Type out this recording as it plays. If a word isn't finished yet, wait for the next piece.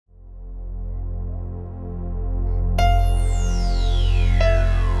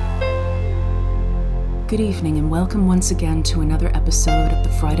Good evening and welcome once again to another episode of the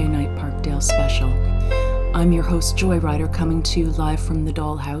Friday Night Parkdale Special. I'm your host Joyrider, coming to you live from the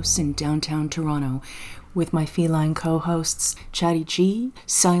Dollhouse in downtown Toronto with my feline co-hosts Chatty G,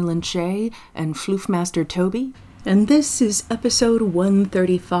 Silent J, and Floofmaster Toby. And this is episode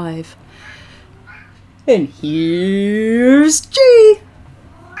 135. And here's G!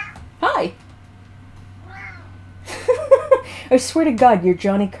 Hi! I swear to God, you're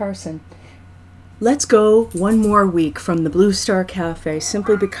Johnny Carson. Let's go one more week from the Bluestar Café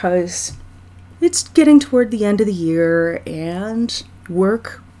simply because it's getting toward the end of the year and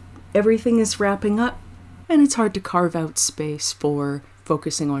work, everything is wrapping up, and it's hard to carve out space for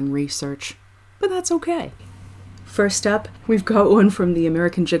focusing on research. But that's okay. First up, we've got one from the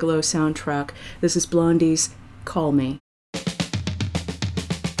American Gigolo soundtrack. This is Blondie's Call Me.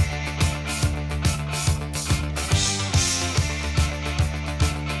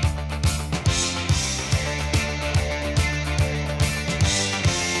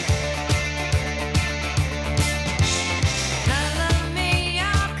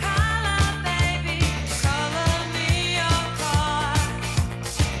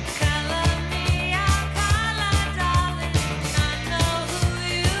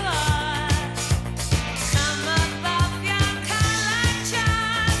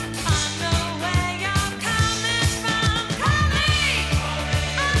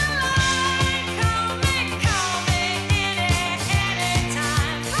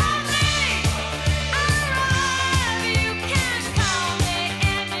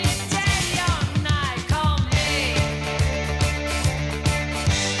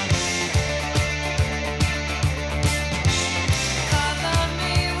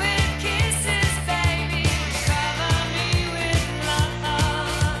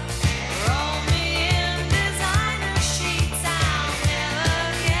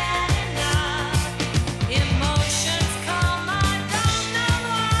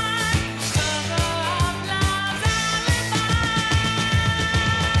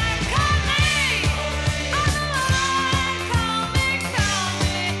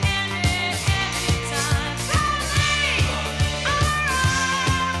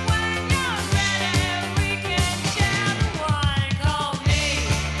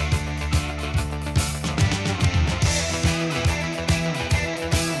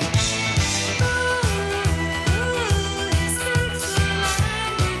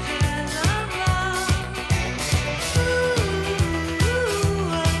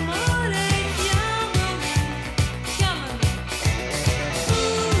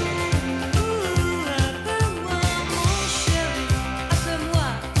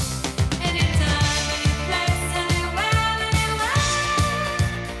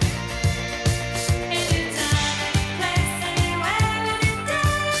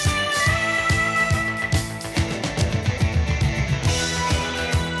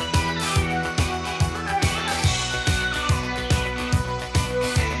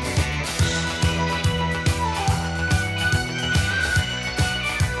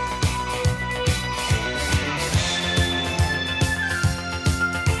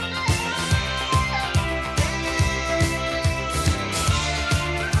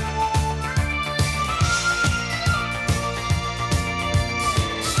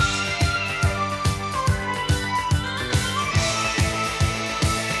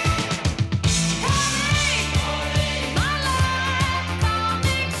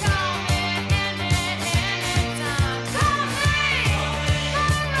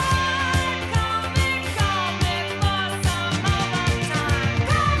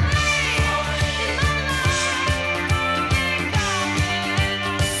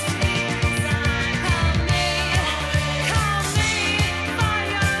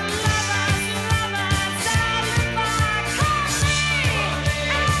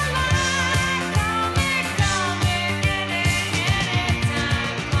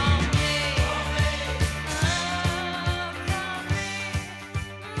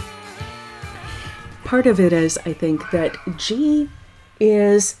 Part of it is, I think, that G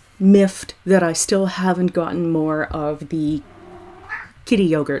is miffed that I still haven't gotten more of the kitty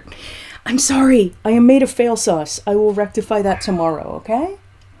yogurt. I'm sorry, I am made of fail sauce. I will rectify that tomorrow, okay?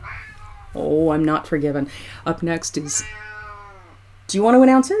 Oh, I'm not forgiven. Up next is... Do you want to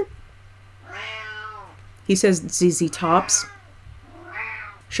announce it? He says ZZ Top's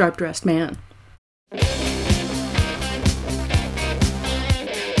Sharp-Dressed Man.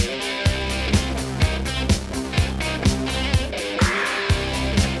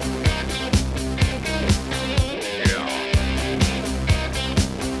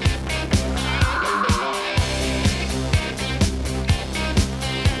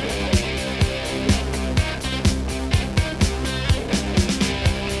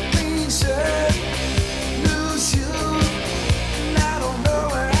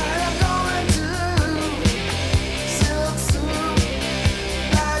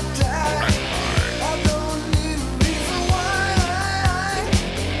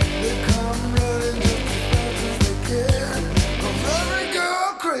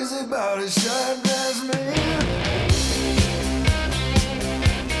 about a short dress man.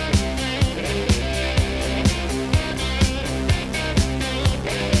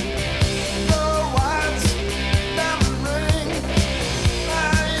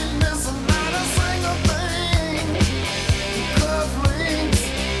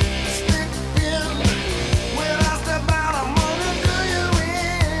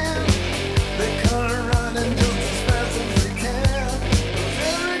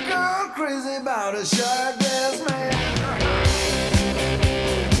 About a short dress man.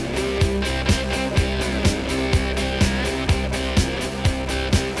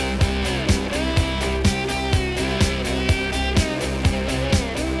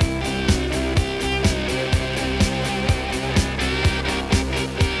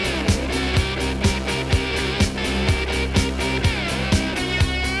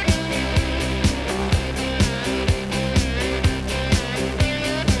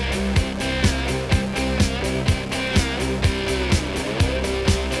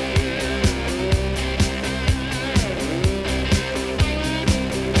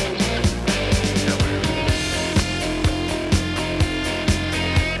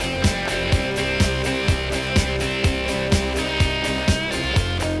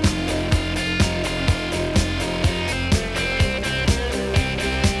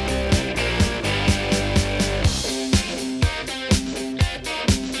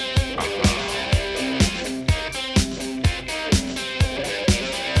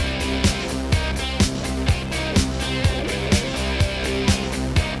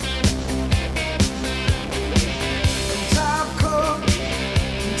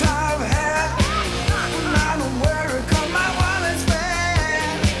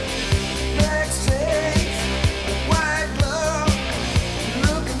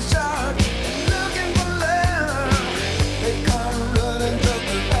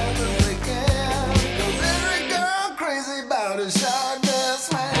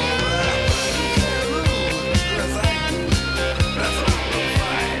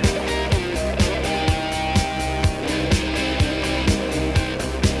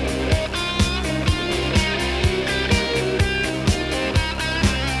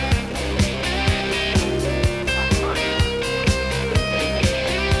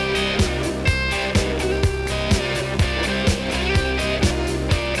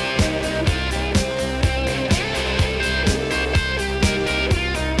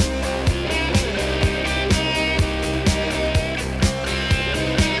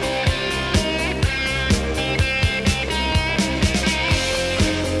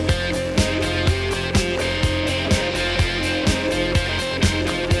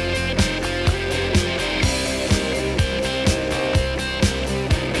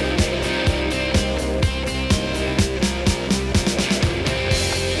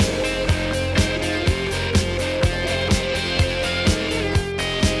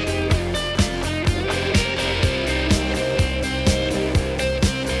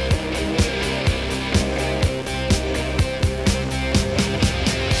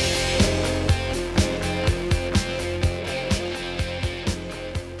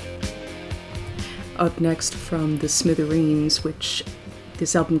 Up next from the Smithereens, which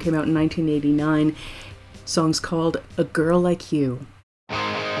this album came out in 1989, song's called A Girl Like You.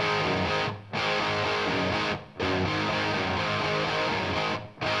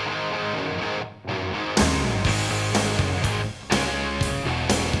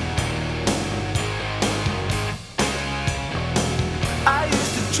 I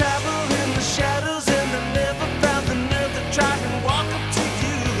used to travel in the shadows and I never found the nerve to try and walk up to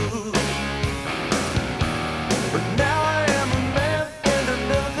you. But now I am a man and I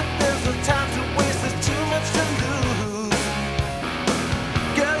know that there's no time to waste, there's too much to lose.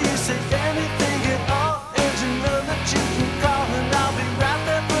 Girl, you say anything at all and you know that you can call and I'll be right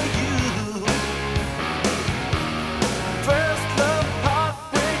there for you. First love,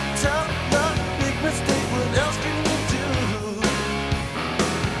 heartbreak, tough love, big mistake, what else can you do?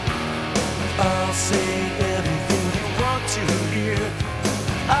 I'll say everything you want to hear.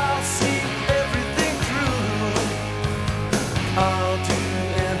 I'll see everything through. I'll do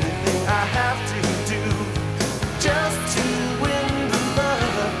anything I have to do just to win the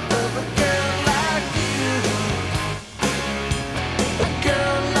love of a girl like you. A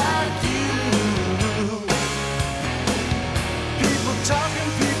girl like you. People talking,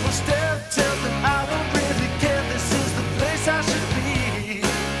 people stare, tell them I don't really care. This is the place I should be.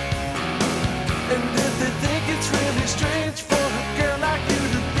 And if they think it's really strange for a girl like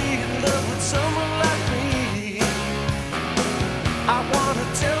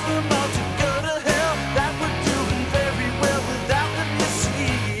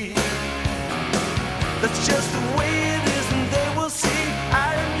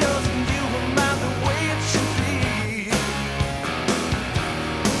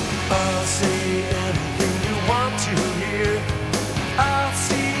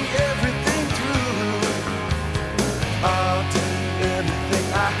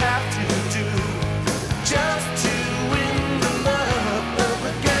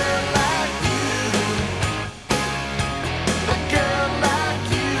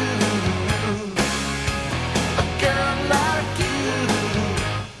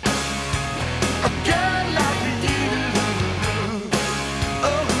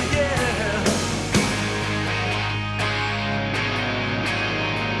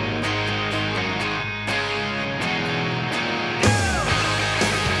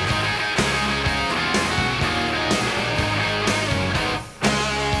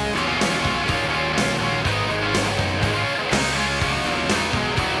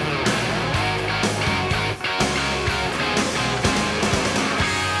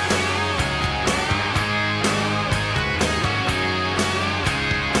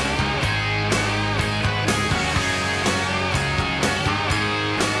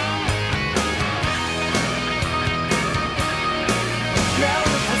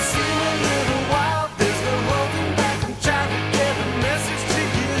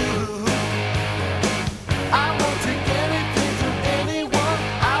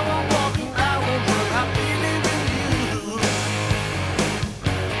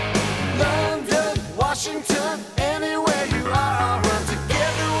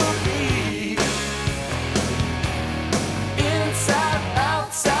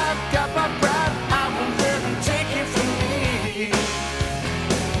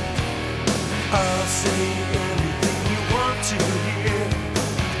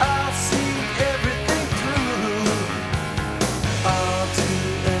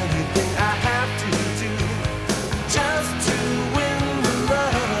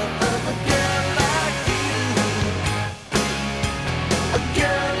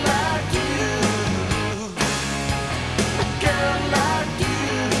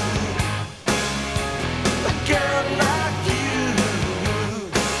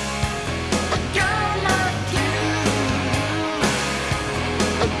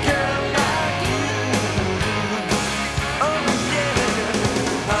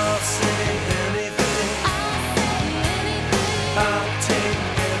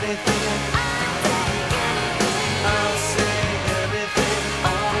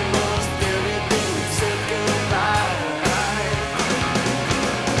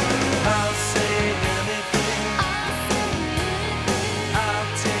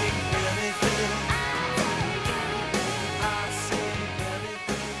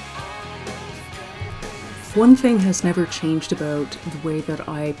One thing has never changed about the way that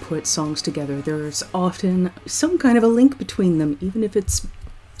I put songs together. There's often some kind of a link between them, even if it's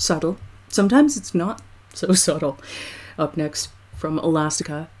subtle. Sometimes it's not so subtle. Up next, from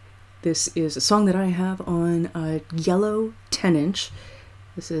Elastica, this is a song that I have on a yellow 10-inch.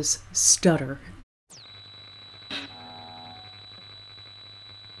 This is Stutter.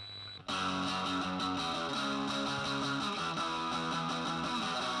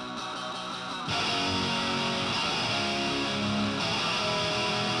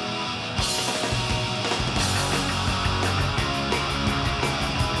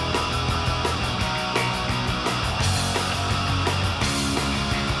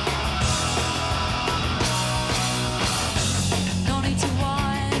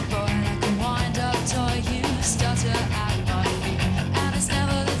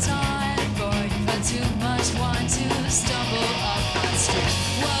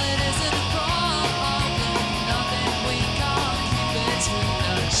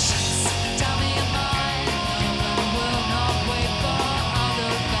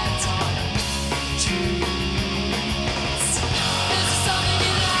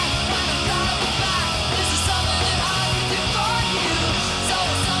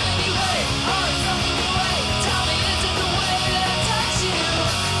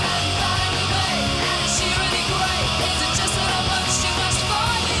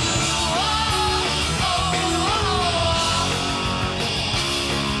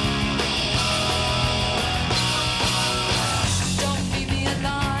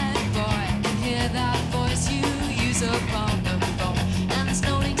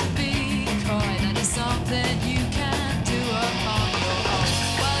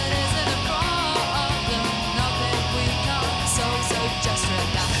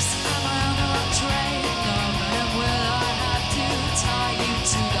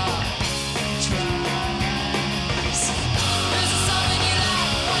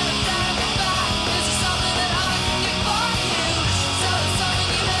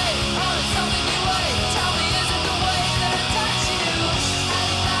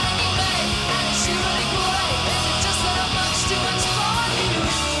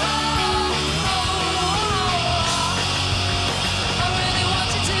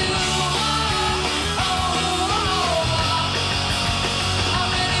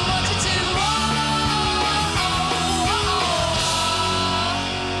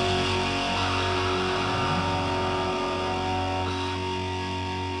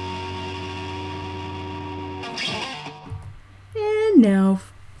 Now,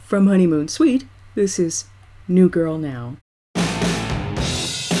 from Honeymoon Suite, this is New Girl Now.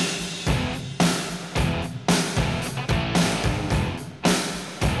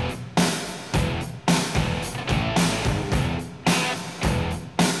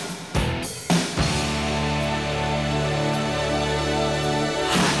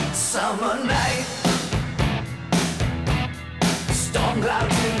 Summer night, storm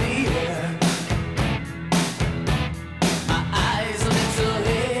clouds in the air. My eyes a little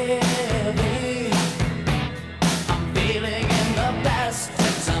heavy. I'm feeling in the best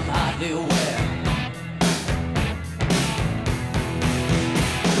that I'm hardly aware.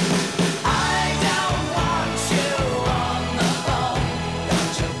 I don't want you on the phone.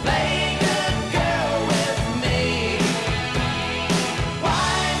 Don't you play good girl with me?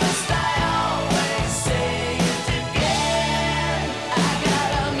 Why must I always say it again? I got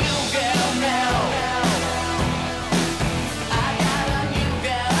a new girl now. I got a new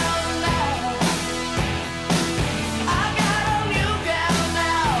girl now. I got a new girl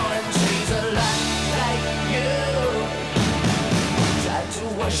now, and she's a lot like you. Tried to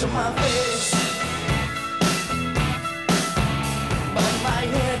wash my face, but my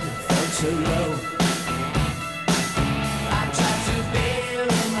head felt too low. I tried to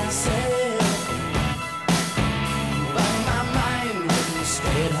bury myself, but my mind wouldn't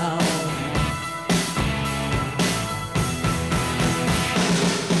stay at home.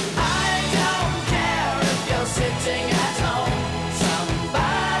 I don't care if you're sitting at home.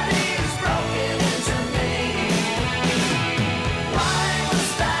 Somebody's broken into me. Why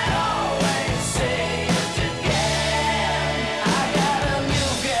must I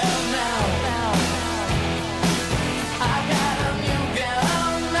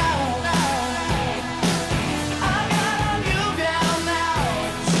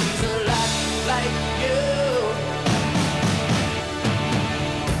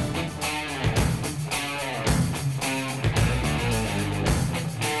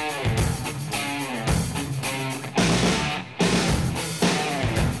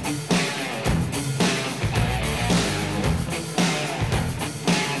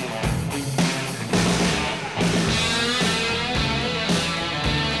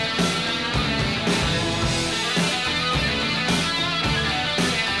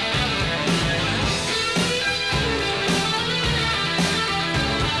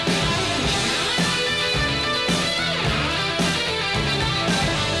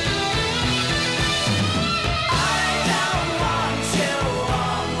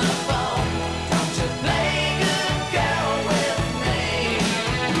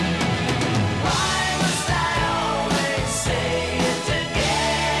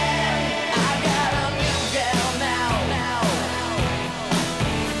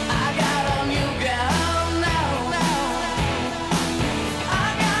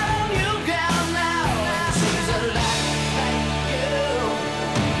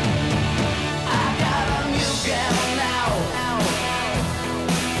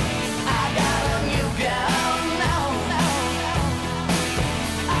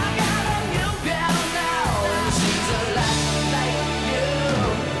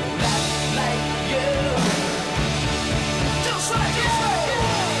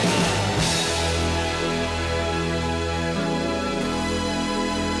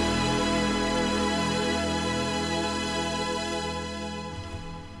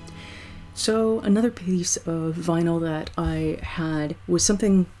So another piece of vinyl that I had was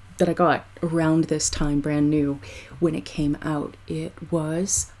something that I got around this time, brand new, when it came out. It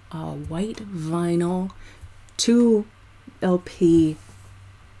was a white vinyl 2 LP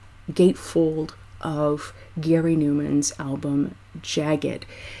gatefold of Gary Numan's album Jagged.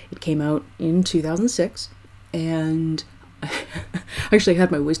 It came out in 2006, and I actually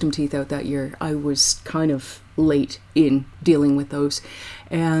had my wisdom teeth out that year. I was kind of late in dealing with those.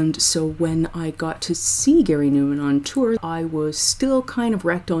 And so when I got to see Gary Numan on tour, I was still kind of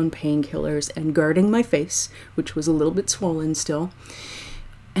wrecked on painkillers and guarding my face, which was a little bit swollen still.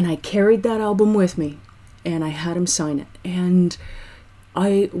 And I carried that album with me, and I had him sign it. And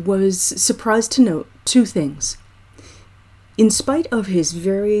I was surprised to note 2 things. In spite of his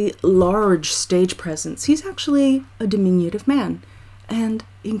very large stage presence, he's actually a diminutive man and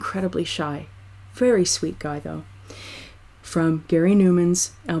incredibly shy. Very sweet guy, though. From Gary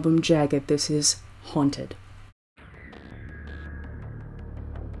Numan's album Jagged, this is Haunted.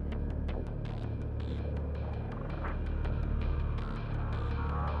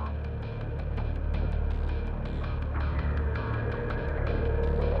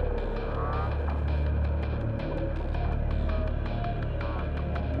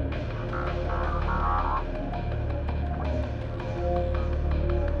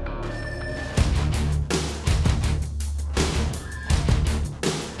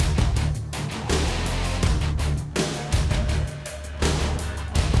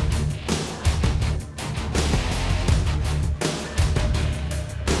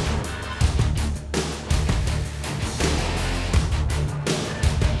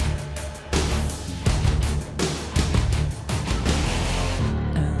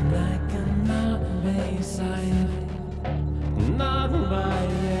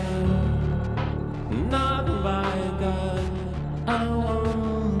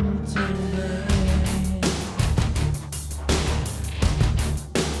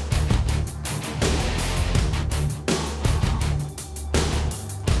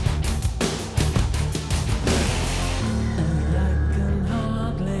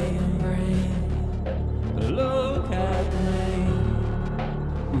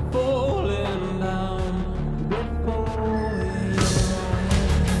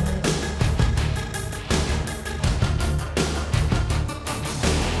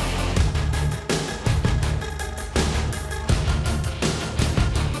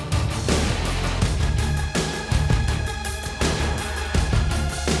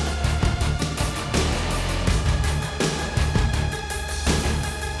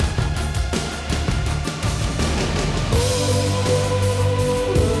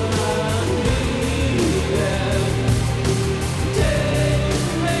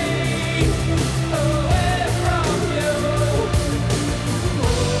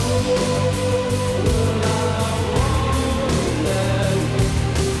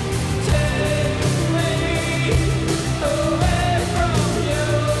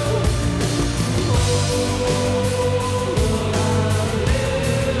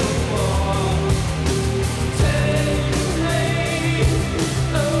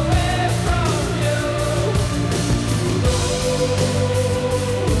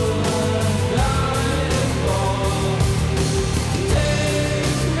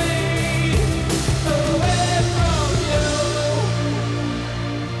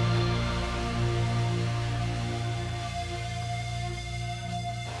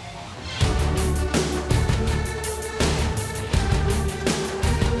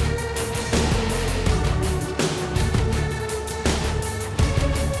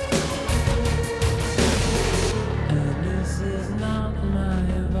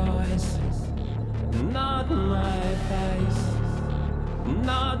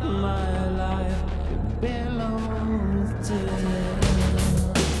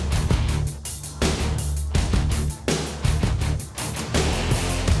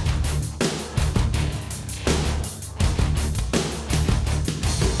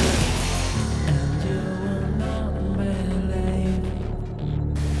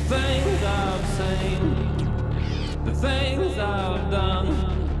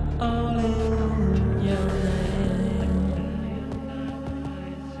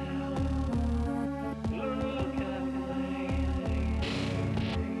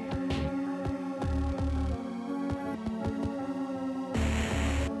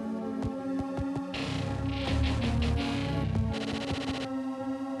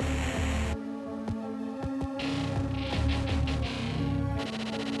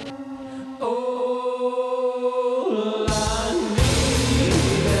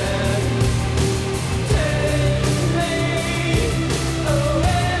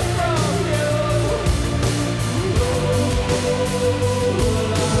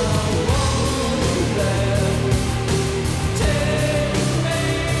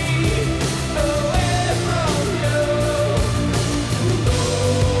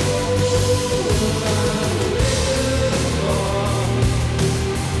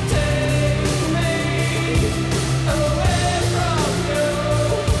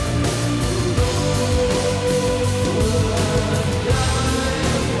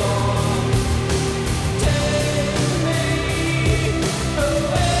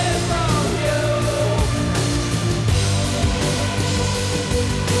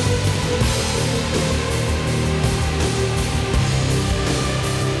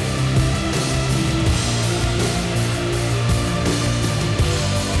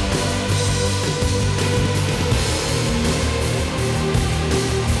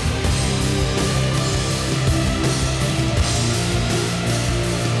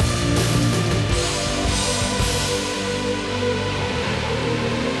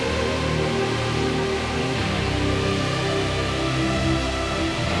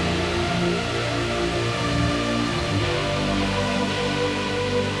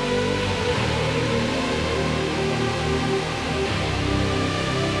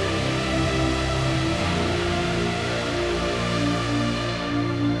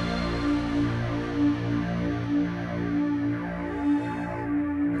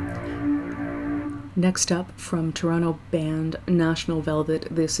 Next up, from Toronto band National Velvet,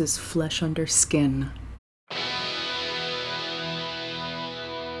 this is Flesh Under Skin.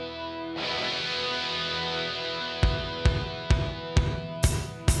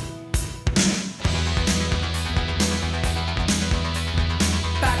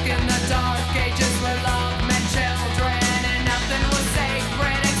 Back in the dark ages where love meant children and nothing was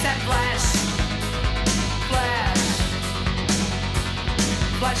sacred except flesh.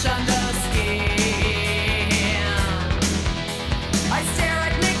 Flesh under skin. I stare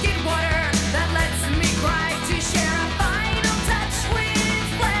at naked water that lets me cry to share a final touch with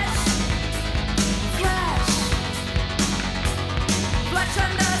flesh. Flesh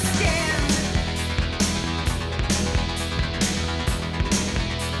under skin.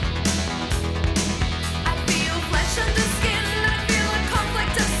 I feel flesh under skin. I feel a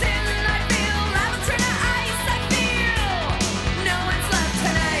conflict of sin. I feel lava turn to ice. I feel no one's left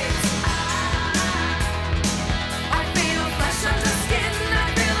tonight. I feel flesh under skin. I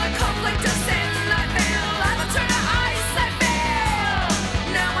feel a conflict of sin. I feel lava turn to ice. I feel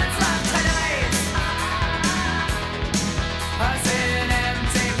no one's left tonight. Us in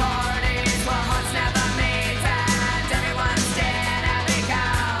empty parties where hearts never meet and everyone's dead and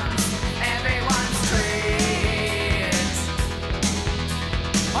becomes everyone's treat.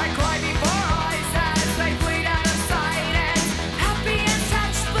 I cry before eyes as they bleed out of sight and happy and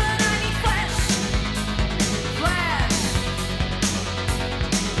touched, but I need flesh.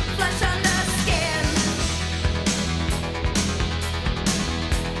 Flesh under skin.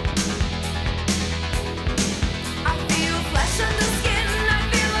 I feel flesh under skin. I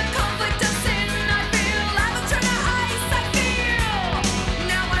feel a conflict of sin. I feel lava turn to ice. I feel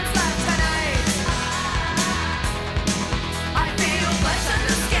no one's left tonight. I feel flesh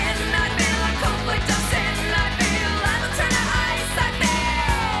under skin. I feel a conflict of sin. I feel lava turn to ice. I feel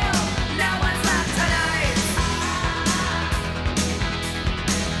no one's left tonight.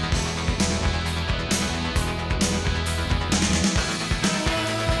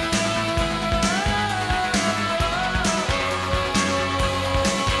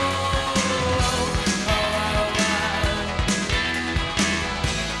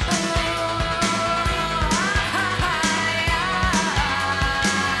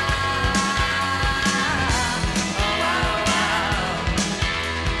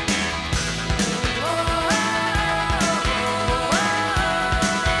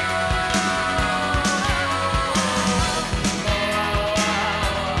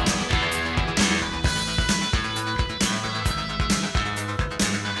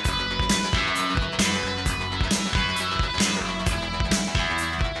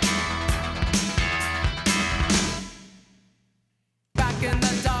 Back in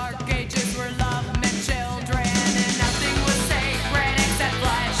the dark ages where love meant children and nothing was sacred except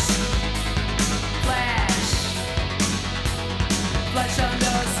flesh. Flesh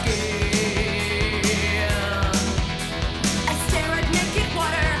under skin. I stare at naked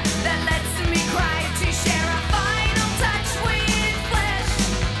water that lets me cry to share a final touch with flesh.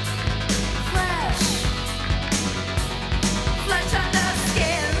 Flesh under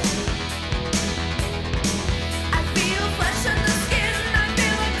skin. I feel flesh under skin. I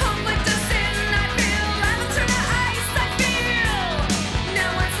feel a conflict of sin. I feel lava turn to ice. I feel no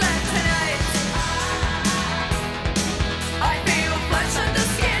one's left tonight. I feel flesh under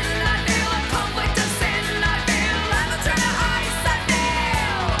skin. I feel a conflict of sin. I feel lava turn to ice. I feel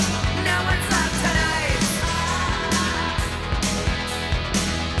no one's left tonight.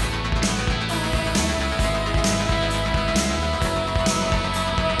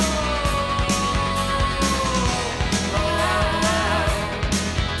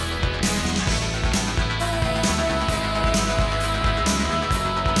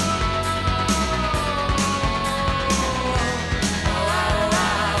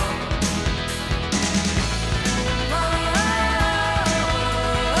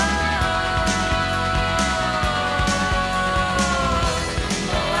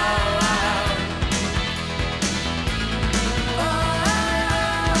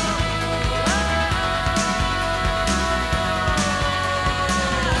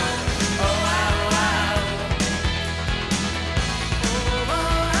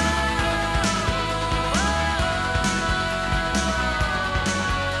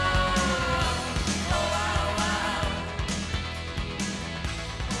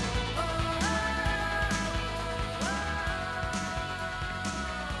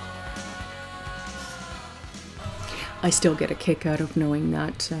 I still get a kick out of knowing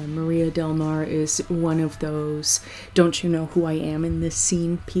that Maria Del Mar is one of those don't you know who I am in this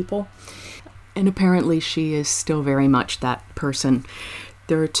scene people. And apparently she is still very much that person.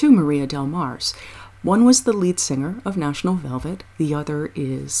 There are two Maria Del Mars. One was the lead singer of National Velvet. The other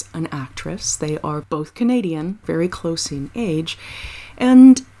is an actress. They are both Canadian, very close in age.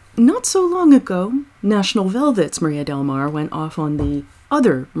 And not so long ago, National Velvet's Maria Del Mar went off on the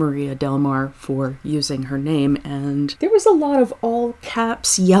other Maria Del Mar for using her name, and there was a lot of all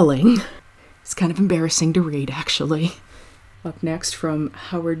caps yelling. It's kind of embarrassing to read, actually. Up next from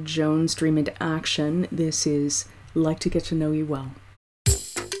Howard Jones' Dream into Action, this is Like to Get to Know You Well.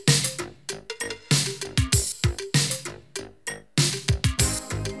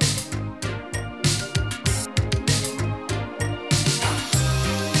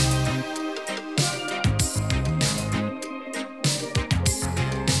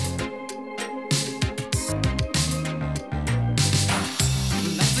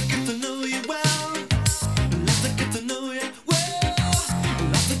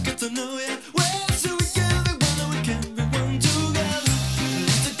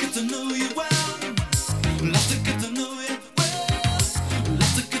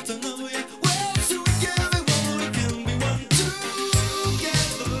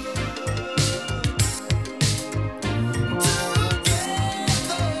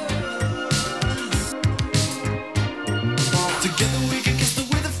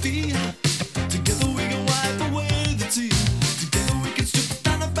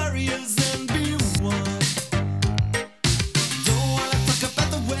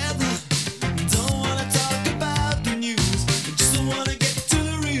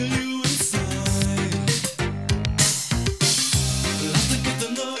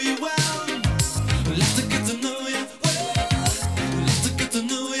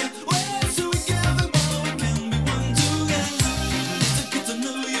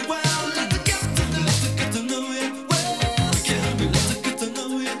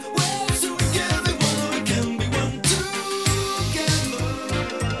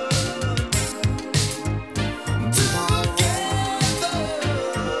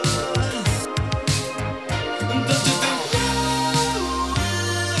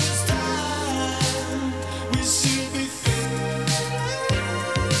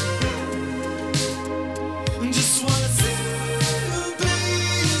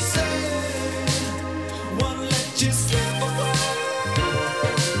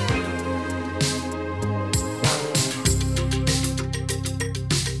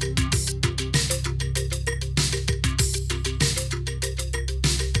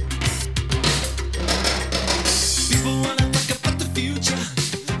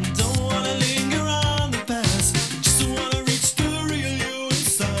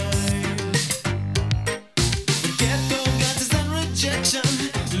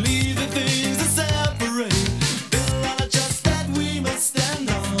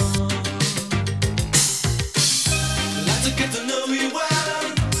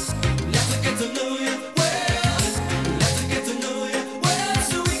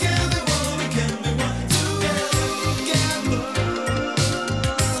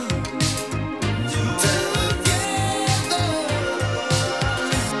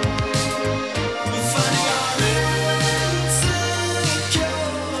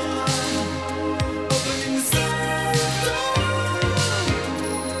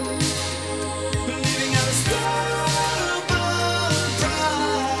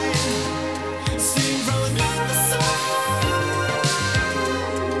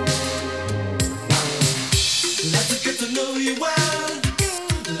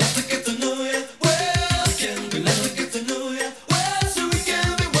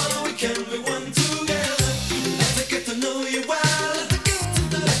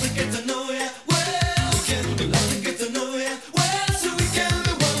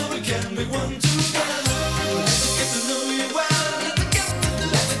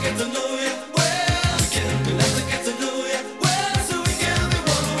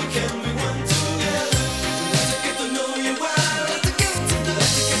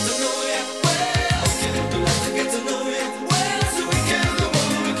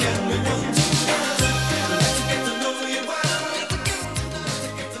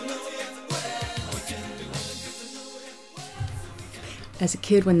 As a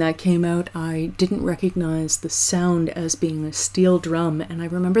kid, when that came out, I didn't recognize the sound as being a steel drum, and I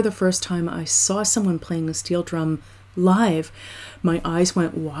remember the first time I saw someone playing a steel drum live, my eyes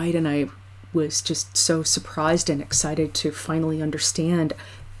went wide and I was just so surprised and excited to finally understand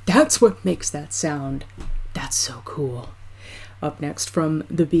that's what makes that sound. That's so cool. Up next from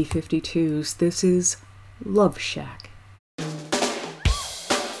the B-52s, this is Love Shack.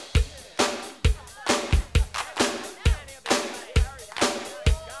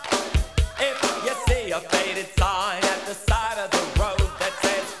 A faded sign at the side of the road that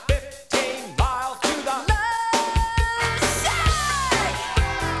says 15 miles to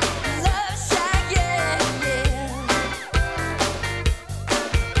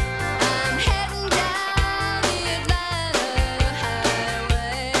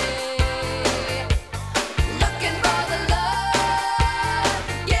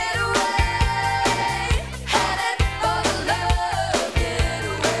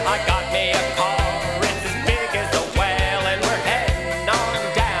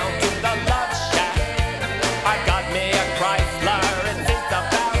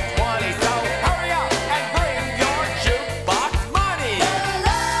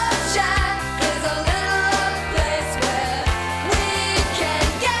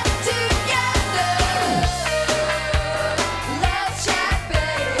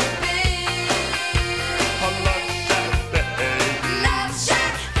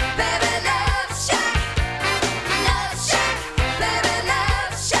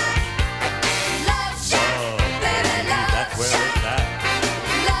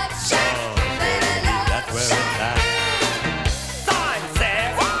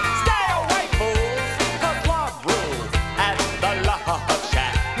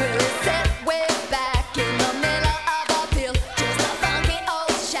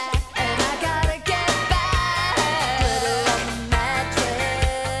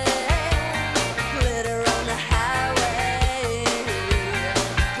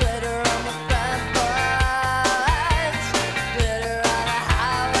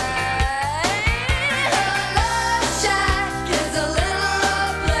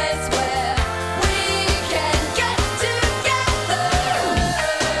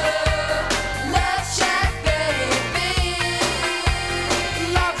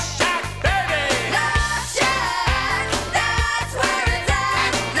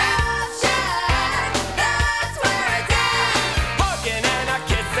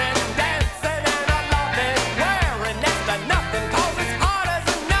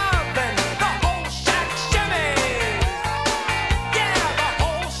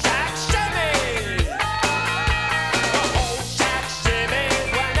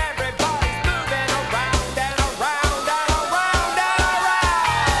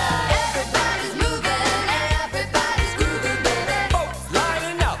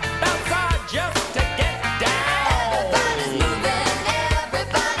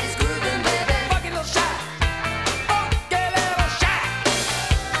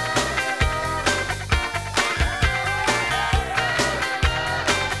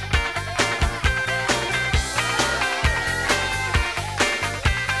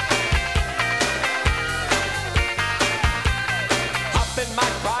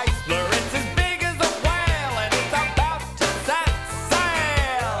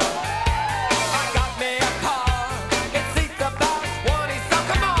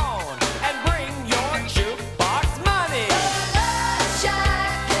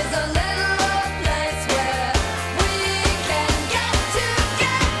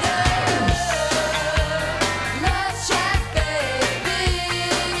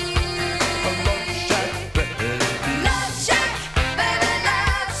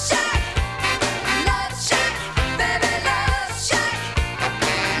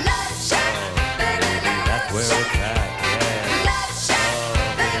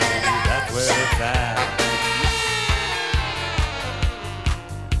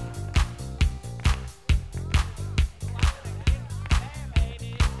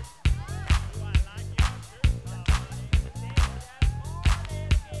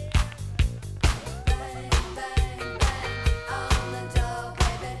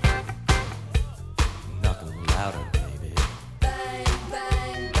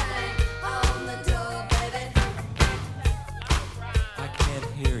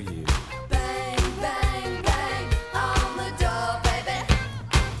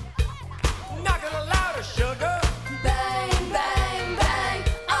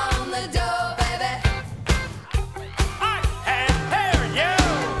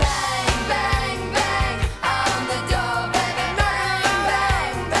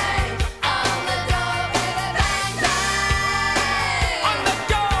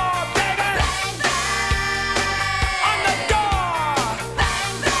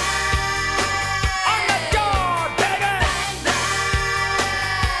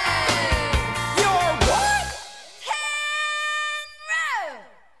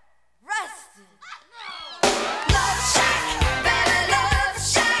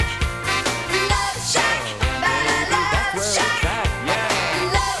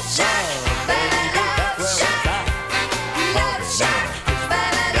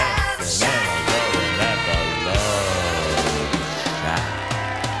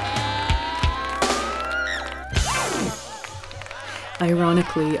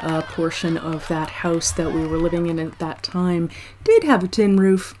Ironically, a portion of that house that we were living in at that time did have a tin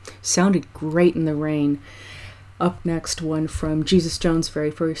roof. Sounded great in the rain. Up next, one from Jesus Jones' very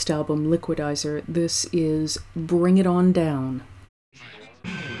first album, Liquidizer. This is Bring It On Down.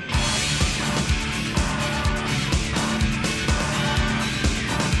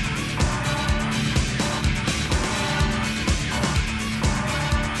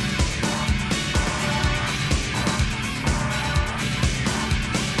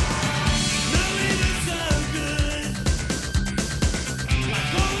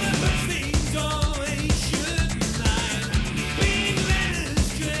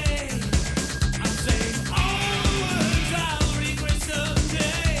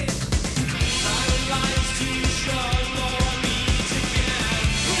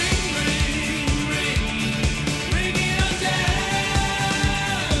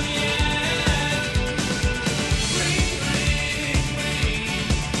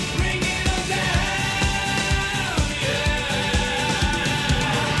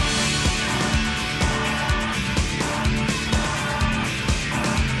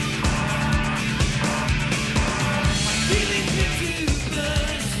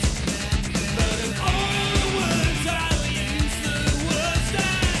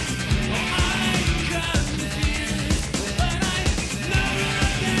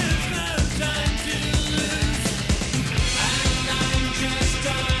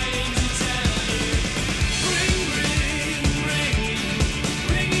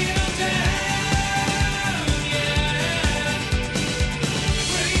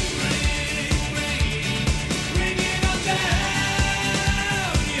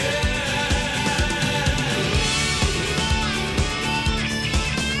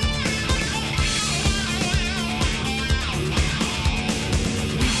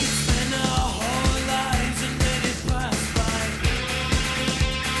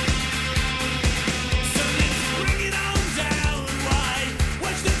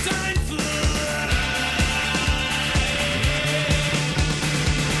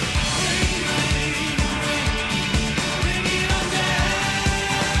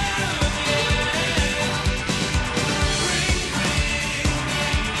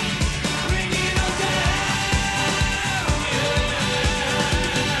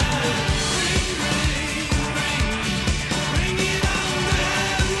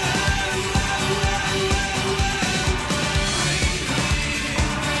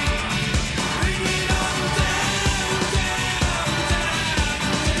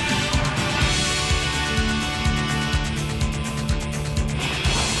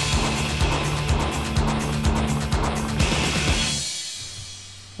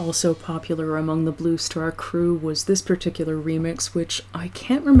 Also popular among the Bluestar crew was this particular remix, which I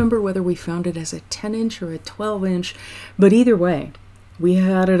can't remember whether we found it as a 10-inch or a 12-inch, but either way, we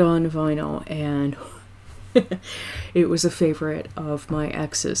had it on vinyl, and it was a favorite of my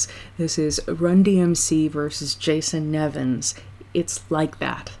ex's. This is Run DMC versus Jason Nevins. It's Like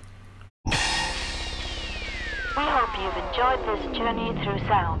That. We hope you've enjoyed this journey through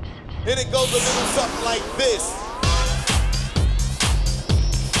sounds. And it goes a little something like this.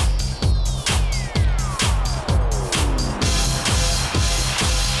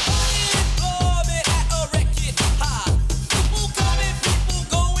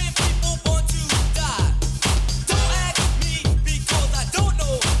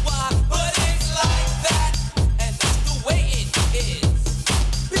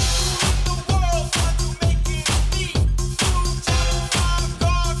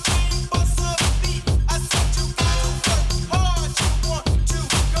 I said you got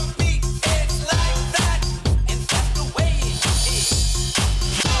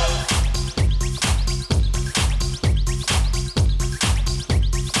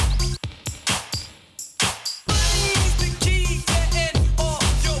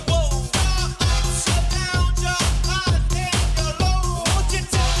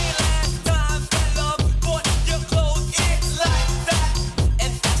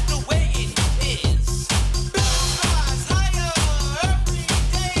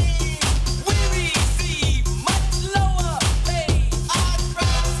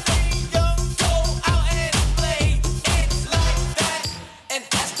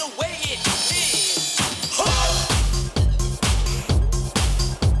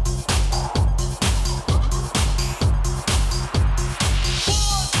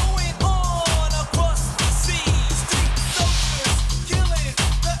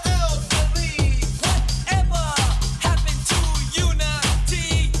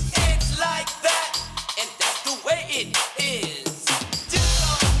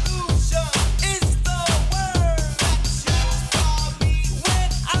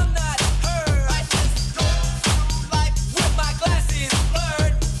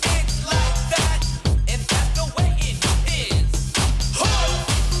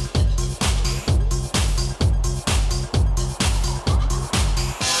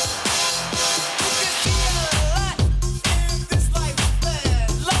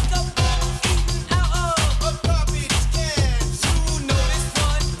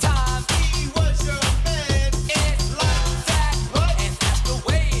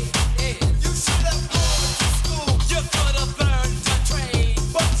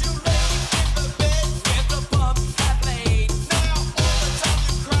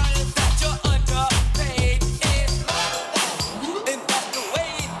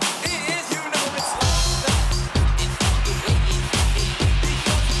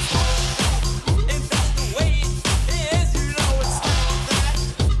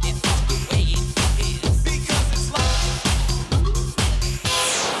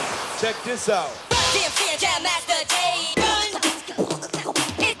this out. DMC and Jam Master Jay. Run.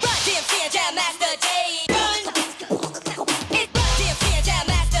 It's Run DMC and Jam Master Jay. Run. It's Run DMC and Jam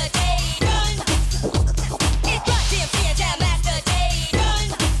Master Jay. Run. It's Run DMC and Jam Master Jay. Run.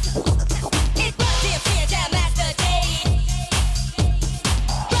 It's Run DMC and Jam Master Jay.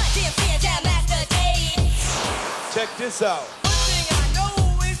 Run DMC and Jam Master Jay. Check this out. One thing I know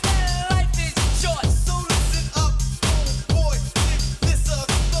is that life is short, so listen up, oh boy, give this a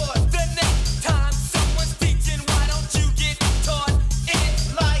thought. The next time someone's teaching, why don't you get taught it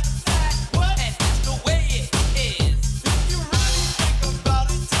like that? What? And that's the way it is. If you really think about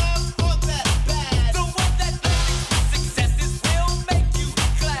it, times aren't that bad. The one that thinks successes will make you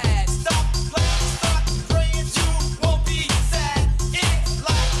glad. Stop playing, start praying, you won't be sad. It's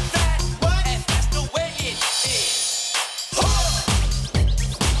like that. What? And that's the way it is.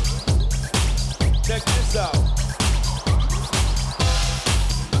 Check this out. You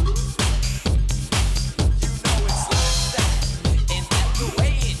know it's like that, and that's the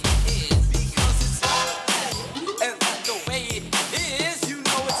way it is. Because it's like that, and that's the way it is. You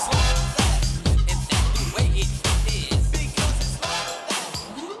know it's like that, and that's the way it is. Because it's like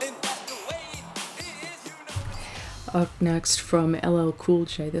that, and that's the way it is. You know. Up next from LL Cool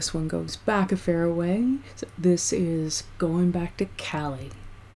J, this one goes back a fair way. So this is Going Back to Cali.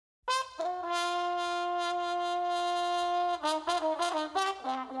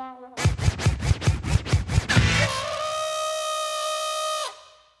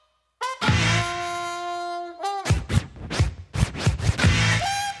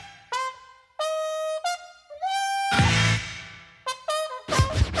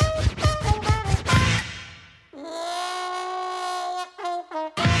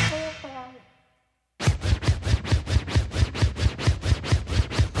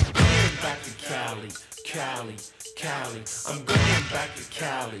 Back to Cali, Cali, Cali. I'm going back to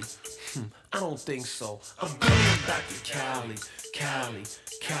Cali. I don't think so. I'm going back to Cali, Cali,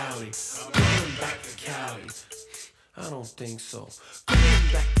 Cali. I'm going back to Cali. I don't think so. Going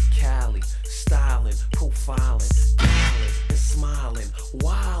back to Cali, styling, profiling, dialing and smiling,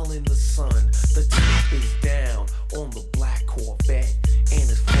 while in the sun. The top is down on the black Corvette, and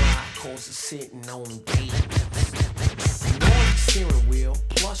it's fly cause it's sitting on Davis. Naughty steering wheel,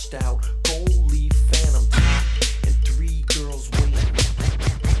 plushed out, gold leaf phantom top, and 3 girls waiting.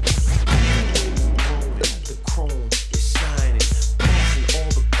 The chrome is shining, passing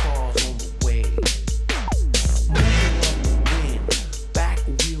all the cars on the way. Moving like the wind, back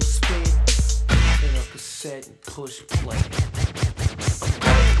wheel spin, popping a cassette and push play. I'm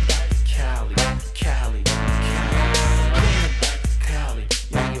going back to Cali, Cali, Cali. I'm going back to Cali,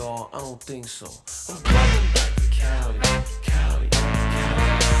 yeah y'all, I don't think so. I'm going back to Cali, Cali, Cali.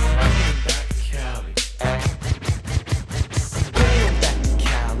 I'm going back to Cali. I'm going back to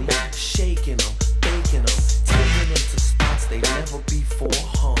Cali, shaking them, baking them, taking them to spots they never before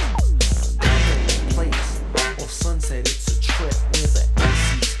hung. Back place off Sunset, it's a trip where the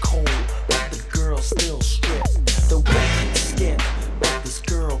AC's cold, but the girls still strip. The record skip, but this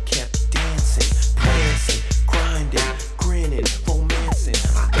girl kept dancing, prancing, grinding, grinning, romancing.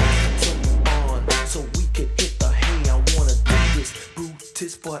 I asked her to the bond so we could hit the hay. I wanna do this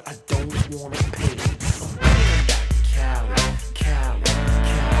Brutus, but I don't wanna pay. I'm going back to Cali, Cali, Cali.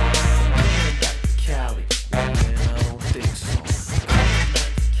 I'm going back to Cali, man, I don't think so. I'm going back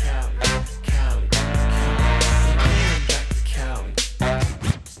to Cali, Cali, Cali. I'm going back to Cali.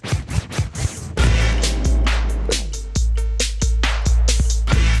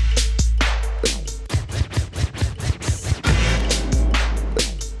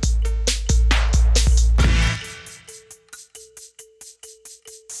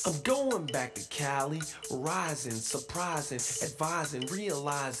 I'm going back to Cali, rising, surprising, advising,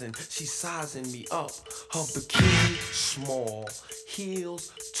 realizing she's sizing me up. Her bikini small,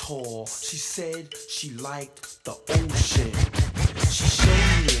 heels tall. She said she liked the ocean. She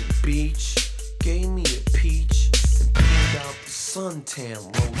showed me a beach, gave me a peach, and pulled out the suntan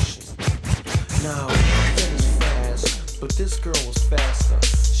lotion. Now I bet it's fast, but this girl was faster.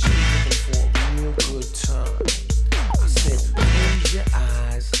 She was looking for a real good time. I said, close your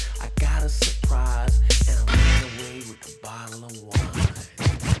eyes, I got a surprise, and I ran away with the bottle of wine.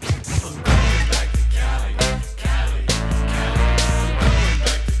 I'm going back to Cali, Cali, Cali. I'm going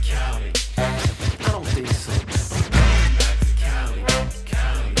back to Cali. I don't think so. I'm going back to Cali,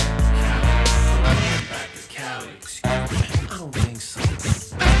 Cali, Cali. I'm going back to Cali. Excuse me. I don't think so.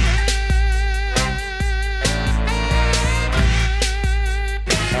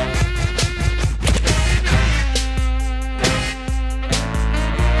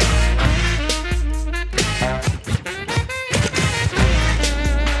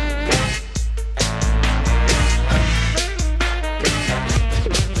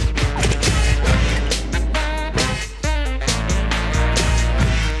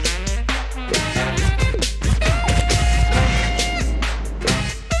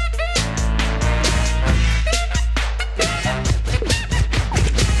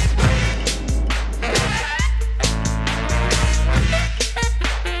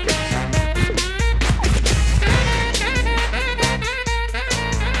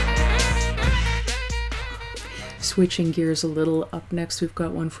 Switching gears a little, up next we've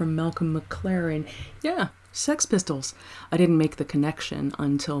got one from Malcolm McLaren. Yeah, Sex Pistols. I didn't make the connection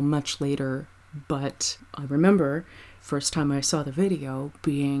until much later, but I remember first time I saw the video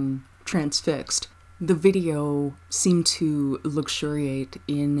being transfixed. The video seemed to luxuriate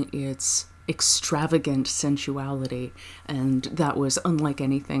in its extravagant sensuality, and that was unlike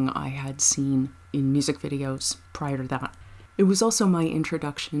anything I had seen in music videos prior to that. It was also my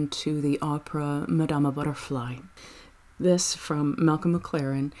introduction to the opera Madame Butterfly. This, from Malcolm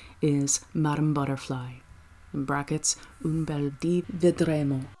McLaren, is Madame Butterfly, in brackets, Un bel di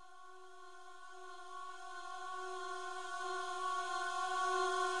vedremo.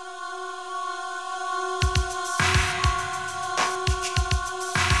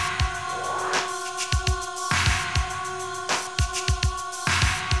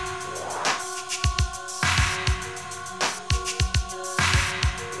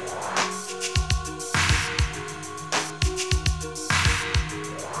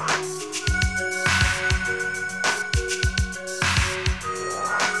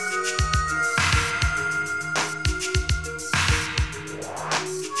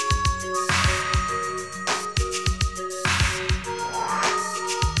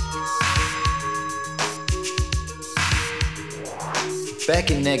 Back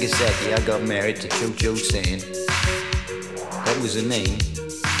in Nagasaki, I got married to Cho-Cho San. That was her name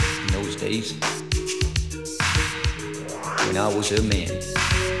in those days, when I was her man.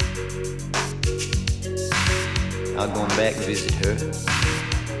 I've gone back to visit her,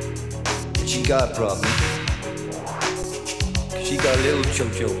 but she got a problem. She got a little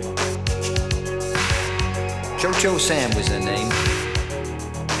Cho-Cho. Cho-Cho San was her name,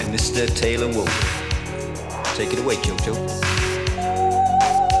 and Mr. Taylor Wolf. Take it away, Cho-Cho.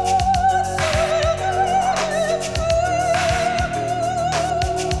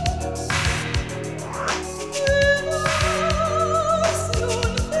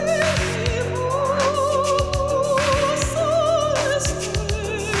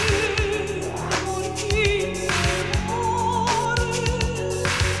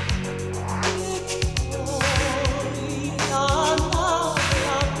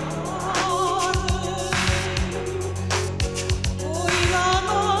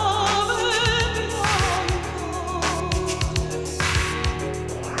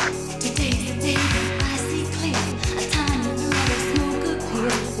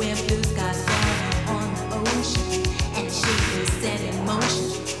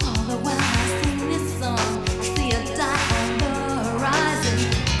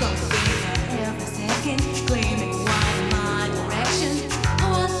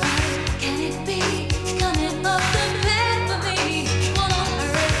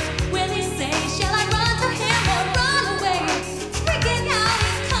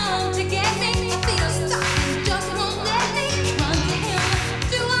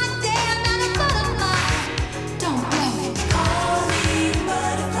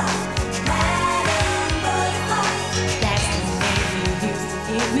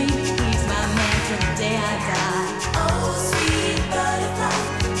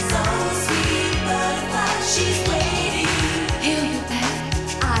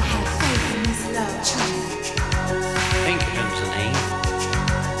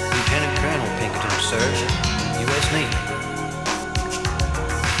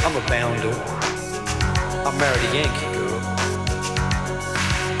 I'm a bounder. I married a Yankee girl.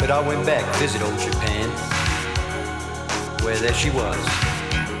 But I went back to visit old Japan, where there she was,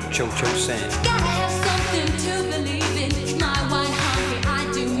 Cho-Cho San. Gotta have something to believe in. My white hungry, I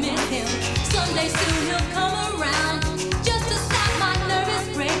do miss him. Someday soon he'll come around, just to stop my nervous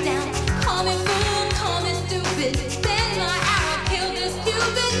breakdown. Call me fool, call me stupid. Bend my arrow, kill this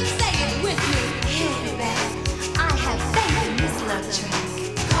Cupid. Say it with me, he'll be back. I have faith in this love track.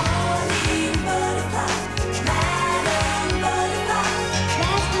 Calling butterfly, Madam Butterfly.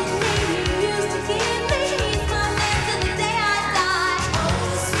 That's the name you used to give me. He's my man till the day I die. Oh,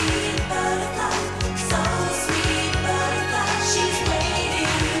 sweet butterfly, so sweet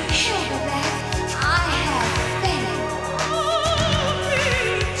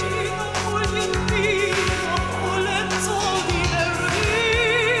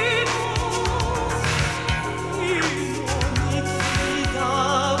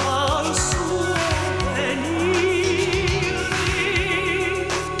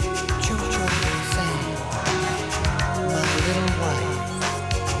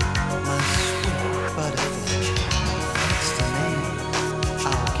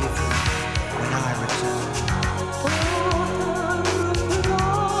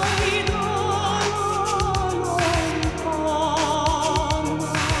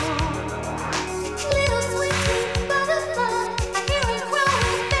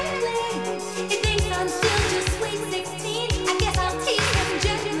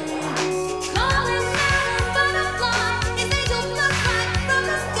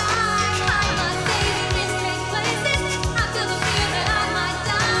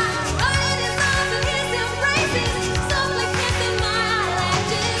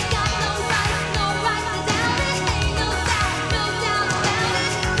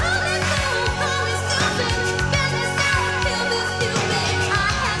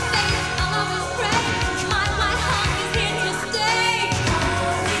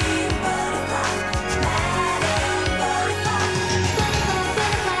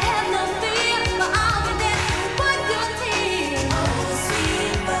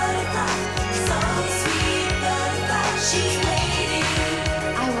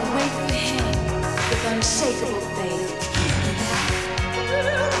unshakable faith.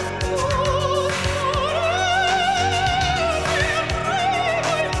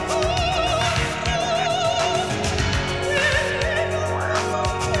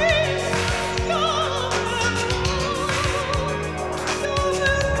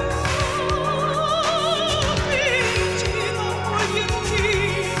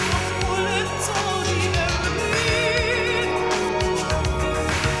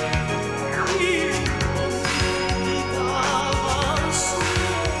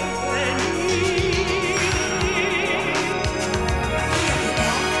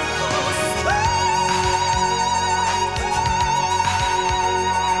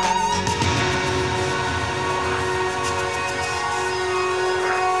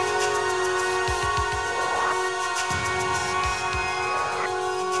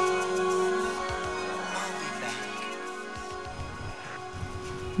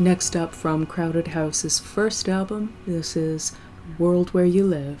 Next up from Crowded House's first album, this is World Where You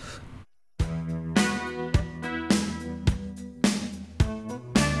Live.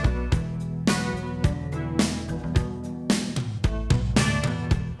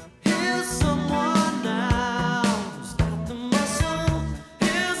 Here's someone now who's got the muscle.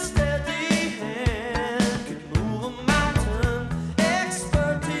 His steady hand could move a mountain.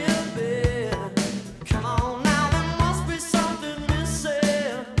 Expert in bed. Come on now, there must be something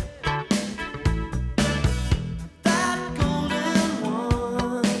missing. That golden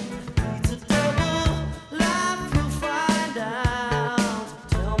one needs a double life. You'll find out.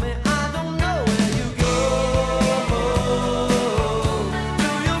 Tell me, I don't know where you go. Do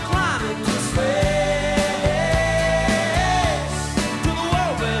you climb into space to the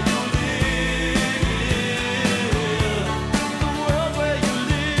world where you live? The world where you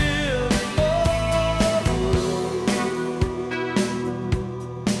live.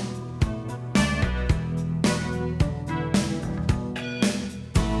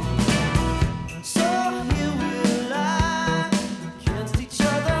 So here we lie against each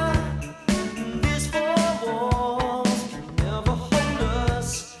other. These four walls can never hold us.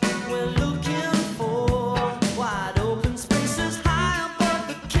 We're looking for wide open spaces high above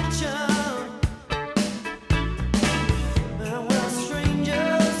the kitchen. And we're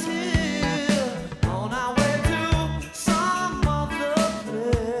strangers here on our way to some other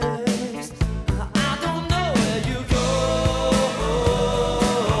place. I don't know where you go.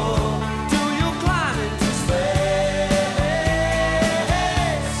 Do you climb into space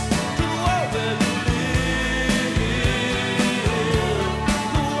to the world where you live?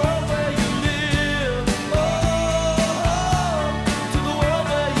 The world where you live. Oh, to the world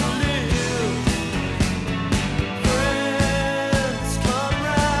where you live. Friends come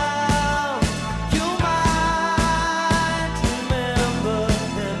round, you might remember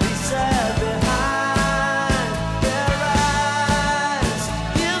and be sad behind their eyes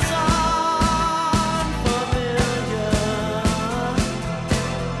is unfamiliar.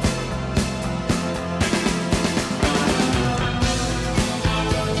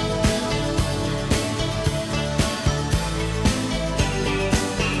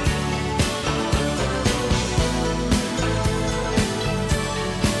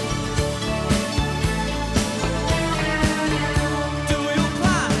 Do you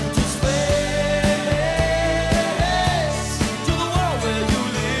climb into space to the world where you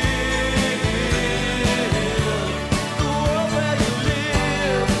live? The world where you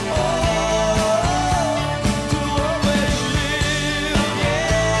live. Oh, to the world where you live.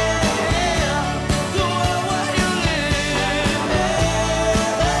 Yeah, the world where you live.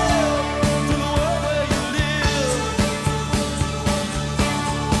 To the world where you live.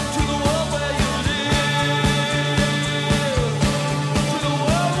 To the world where you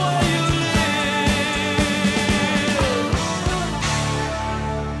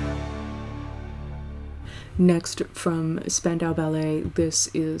Next from Spandau Ballet, this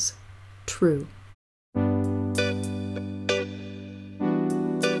is True.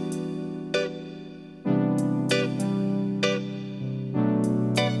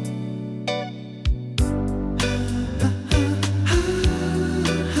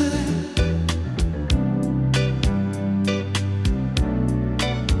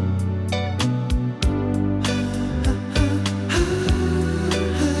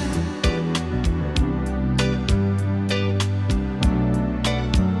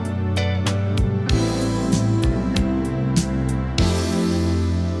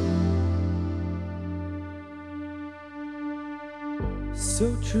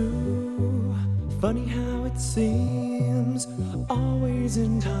 So true, funny how it seems, always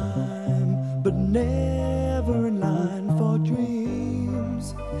in time, but never in line for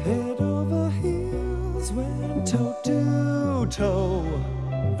dreams. Head over heels went toe to toe.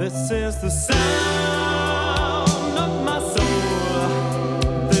 This is the sound of my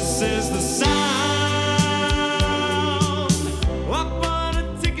soul. This is the sound. I bought a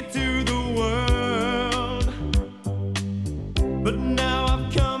ticket to the world, but now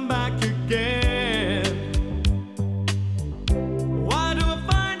I've come back again. Why do I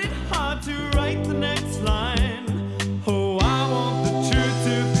find it hard to write the next line? Oh, I want the truth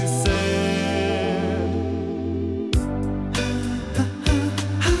to be said.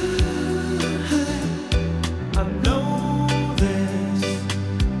 I know this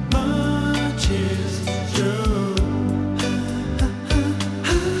much is true.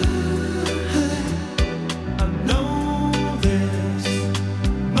 I know this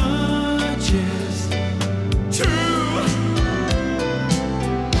much is true.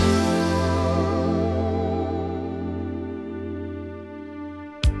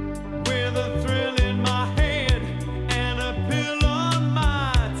 With a thrill in my head and a pill on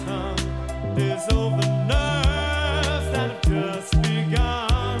my tongue, there's all the nerves that have just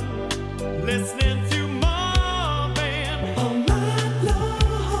begun. Listening to Marvin all night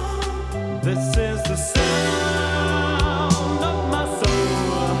long. This is the sound of my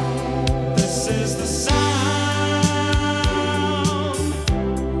soul. This is the sound,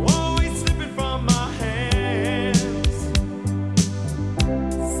 always slipping from my hands.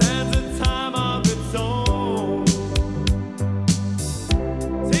 Sands a time of its own.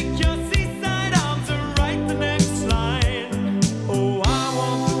 Take your seaside arms and write the next line. Oh, I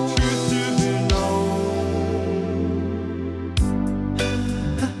want the truth to be known.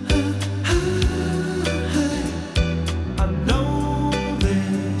 I know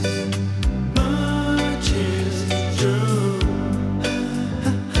this much is true.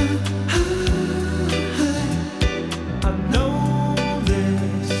 I know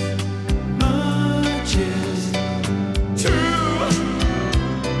this much is true.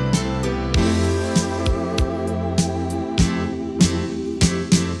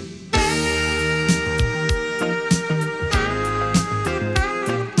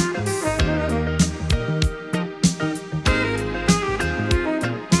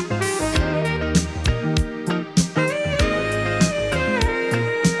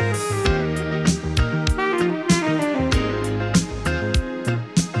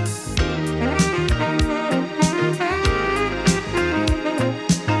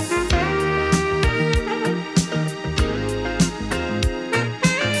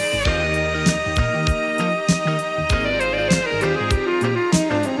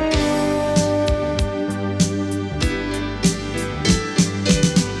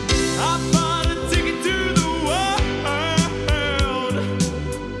 I bought a ticket to the world,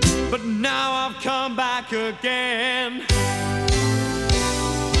 but now I've come back again.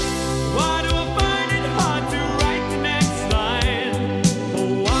 Why do I find it hard to write the next line?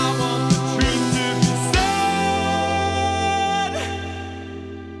 Oh, I want the truth to be said.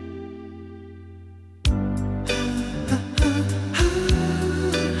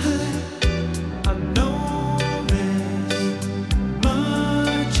 I know this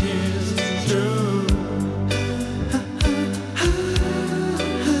much is true.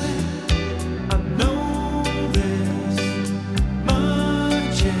 I know this much is true.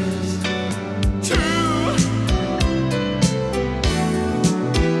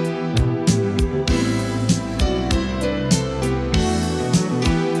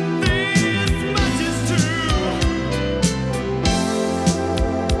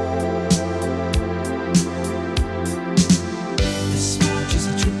 This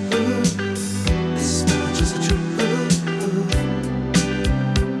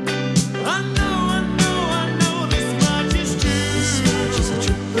much is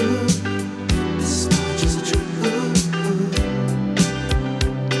true. This much is true.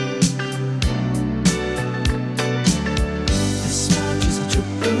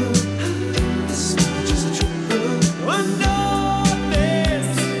 This much is true. I know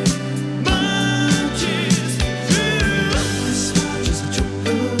this much is true. This much is true. This much is true.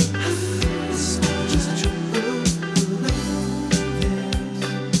 This much is true. This much is true.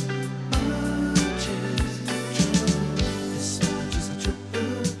 I know this much is true. This much is true.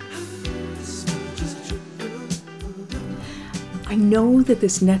 This much is true. I know that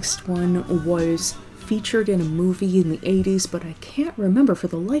this next one was featured in a movie in the 80s, but I can't remember for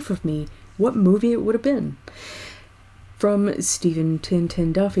the life of me what movie it would have been. From Stephen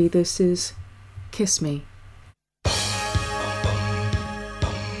Tintin Duffy, this is Kiss Me.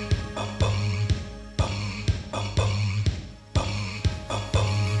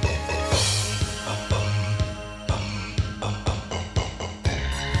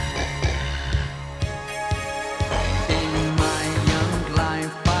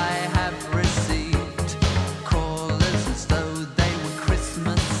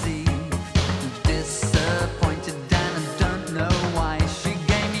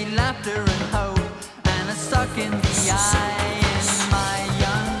 look in the eye in my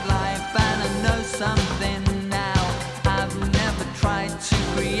young life, and I know something now. I've never tried to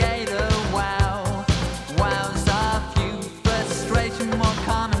create a wow. Wows are few, frustration more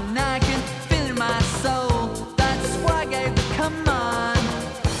common. I can feel in my soul. That's why I gave the command.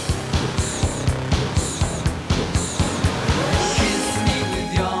 Kiss me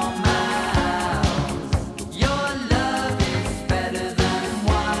with your mouth. Your love is better than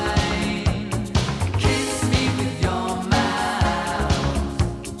wine. Kiss me with your mouth.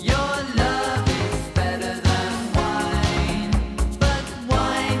 Your love is better than wine. But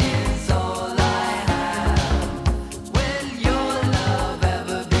wine is all I have. Will your love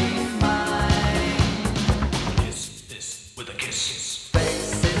ever be mine? Kiss this with a kiss.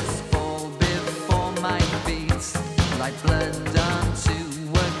 Faces fall before my feet, like blood onto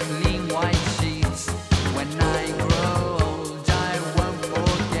a clean white sheet. When I grow old, I won't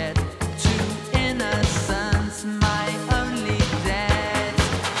forget to innocence, my only debt.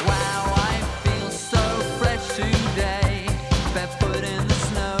 Wow, I feel so fresh today, barefoot in the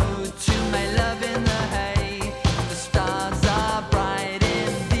snow, to my love in the hay. The stars are bright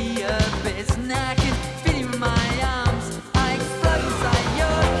in the abyss, and I can feel you in my arms. I explode inside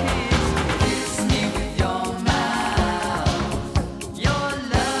your kiss. Kiss me with your mouth. Your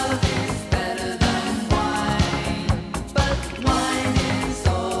love is better than wine, but wine is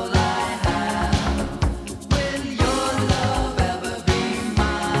all I have. Will your love ever be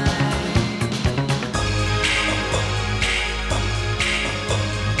mine?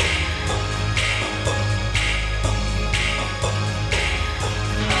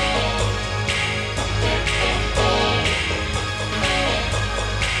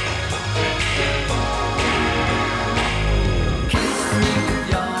 Kiss me with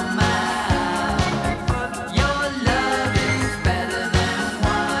your mouth. Your love is better than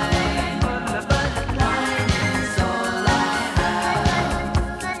wine, but wine is all I have.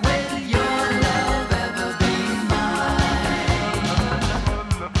 Will your love ever be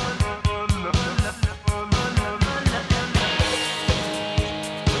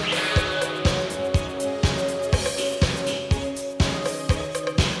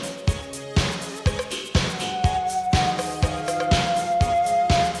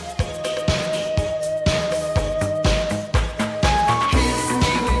Kiss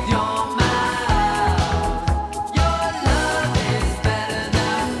me with your mouth. Your love is better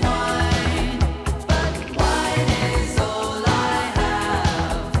than wine, but wine is all I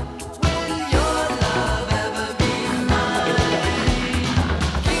have. Will your love ever be mine?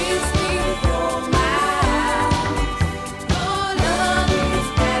 Kiss me with your mouth. Your love is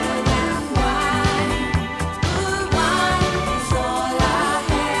better than wine, but wine is all I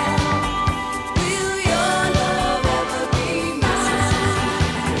have. Will your love ever be mine?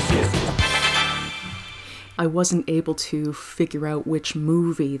 I wasn't able to figure out which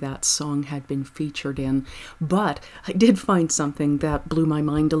movie that song had been featured in, but I did find something that blew my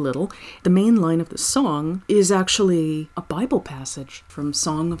mind a little. The main line of the song is actually a Bible passage from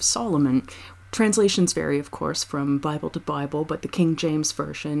Song of Solomon. Translations vary, of course, from Bible to Bible, but the King James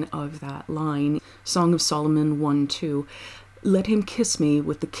version of that line, Song of Solomon 1:2, "Let him kiss me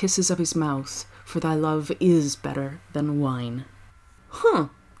with the kisses of his mouth, for thy love is better than wine."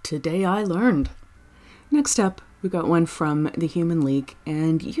 Today I learned. Next up, we got one from the Human League,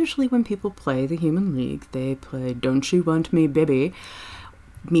 and usually when people play the Human League, they play Don't You Want Me, Baby.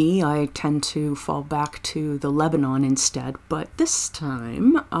 Me, I tend to fall back to the Lebanon instead, but this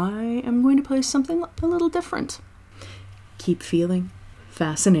time I am going to play something a little different. Keep feeling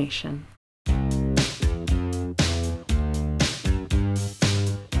fascination.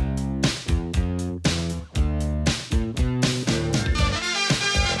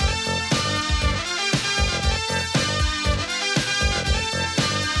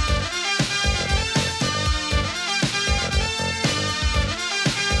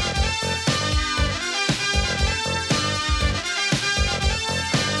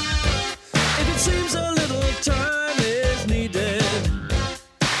 If it seems a little time is needed,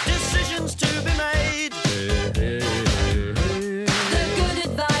 decisions to be made. The good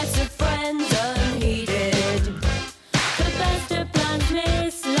advice of friends unheeded, the best of plans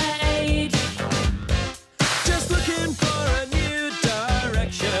mislaid. Just looking for a new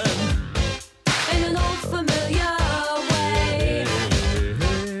direction. In an old familiar way,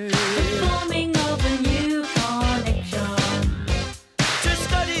 the forming of a new connection. To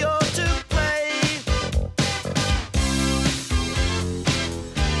study or to play.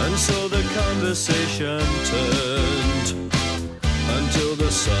 And so the conversation turned until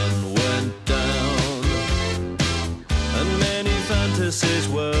the sun went down, and many fantasies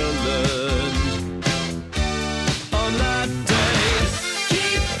were learned.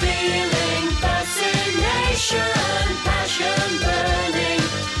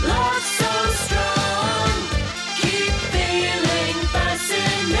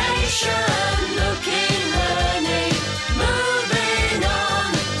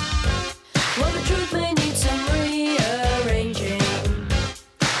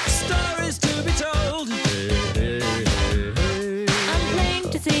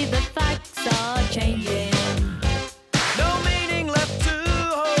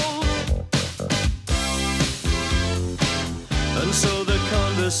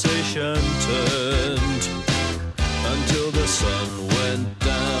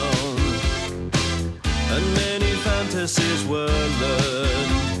 fantasies were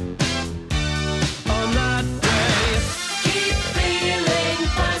learned on that day. Keep feeling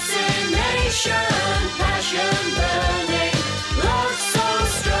fascination, passion burning, love so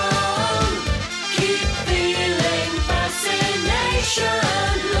strong. Keep feeling fascination,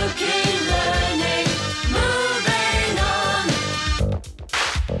 looking, learning, moving on.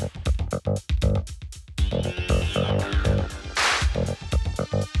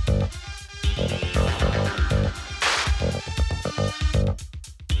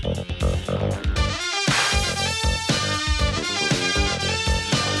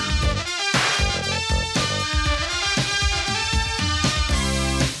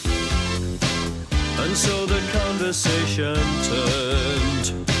 And so the conversation turned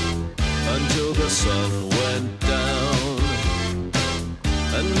until the sun went down,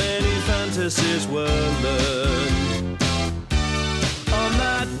 and many fantasies were learned on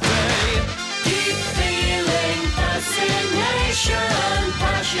that day. Keep feeling fascination,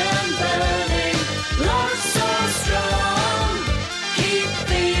 passion burning, love so strong. Keep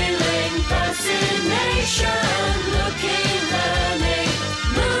feeling fascination, looking, learning,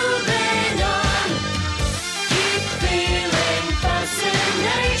 moving on. Keep feeling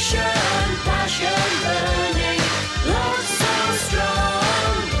fascination, passion burning, love so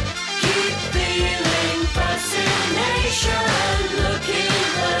strong. Keep feeling fascination, looking,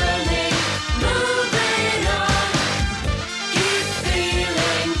 learning, moving on. Keep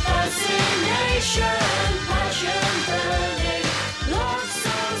feeling fascination, passion burning, love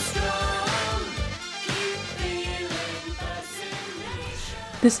so strong. Keep feeling fascination.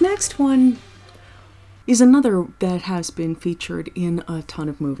 This next one is another that has been featured in a ton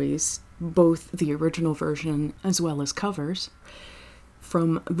of movies, both the original version as well as covers.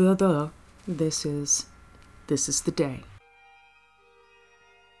 From This is the Day.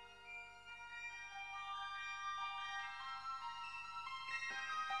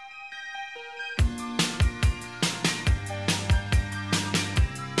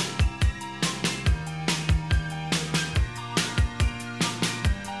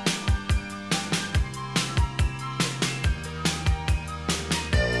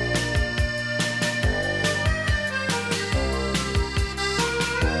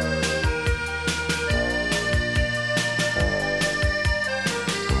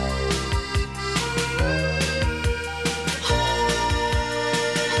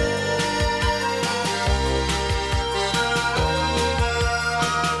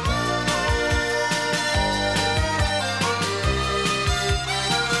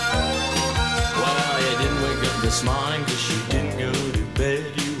 This morning, 'cause you didn't go to bed.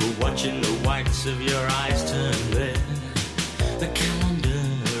 You were watching the whites of your eyes turn red. The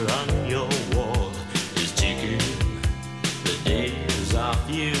calendar on your wall is ticking. The days off.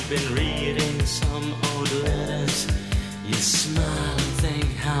 You've been reading some old letters. You smile and think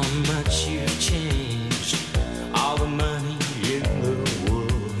how much you've changed. All the money in the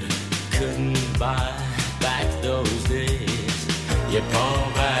world couldn't buy back those days. You pull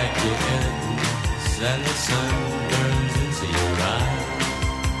back your curtains and the sun burns into your eyes.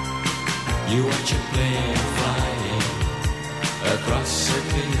 You watch a plane flying across a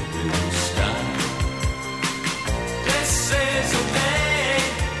clear blue sky. This is the day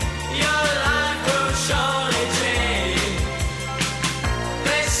your life will surely change.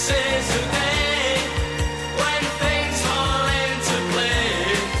 This is the day when things fall into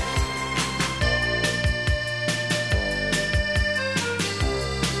place.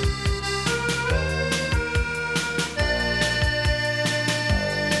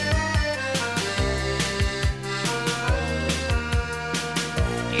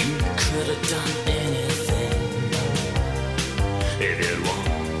 You could have done anything if you'd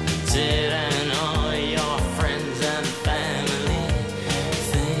wanted, and all your friends and family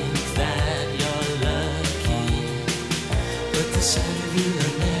think that you're lucky. But the sight of you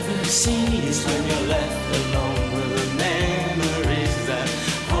that never sees when you're left alone with the memories that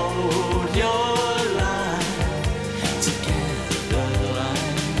hold your life together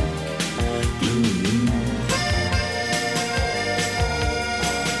like glue.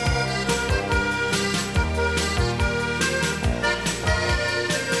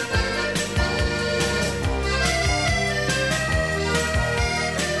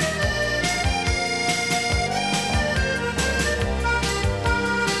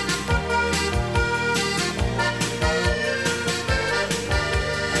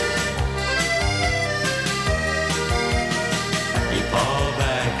 You pull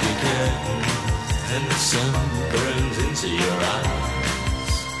back your curtain and the sun burns into your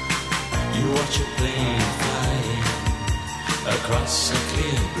eyes. You watch a plane flying across a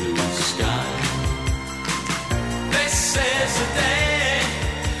clear blue sky. This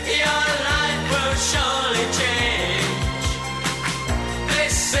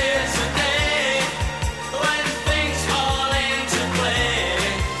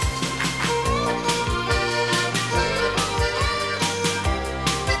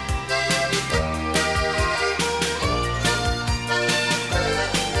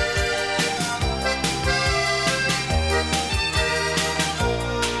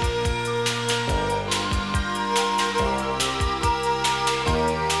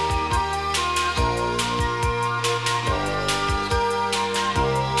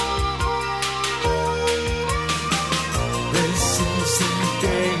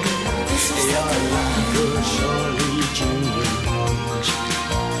will surely change.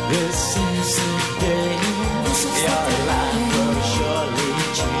 This is the day your life will surely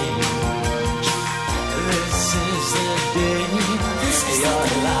change. This is the day your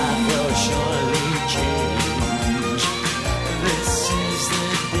life will surely change. This is the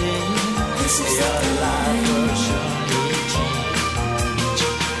day your life will surely change.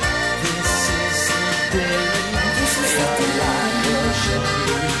 This is the day your life will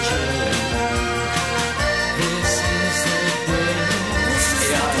surely change. This is the day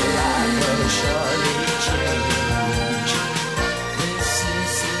your life will surely change. This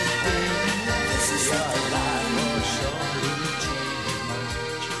is the day your life will surely change. This is the day.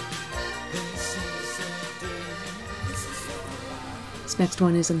 This next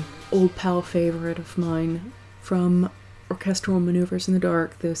one is an old pal favorite of mine from Orchestral Maneuvers in the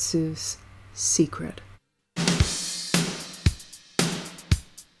Dark. This is Secret.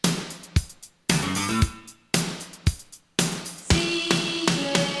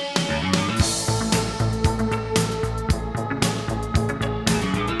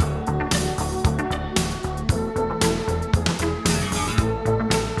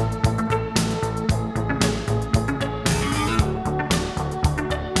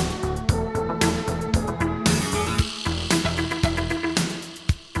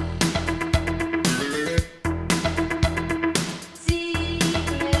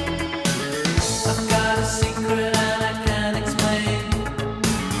 I've got a secret and I can't explain.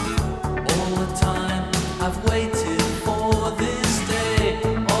 All the time I've waited for this day.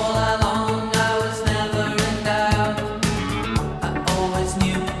 All along I was never in doubt. I always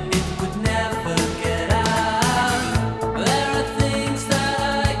knew it would never get out. There are things that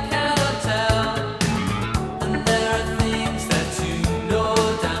I cannot tell, and there are things that you know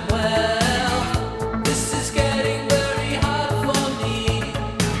damn well. This is getting very hard for me.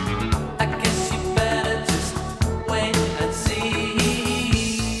 I guess you better just wait and see.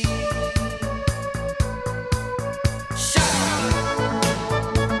 Shut up!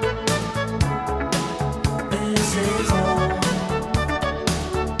 This is all.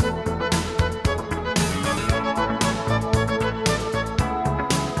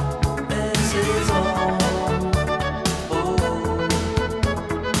 This is all. Oh.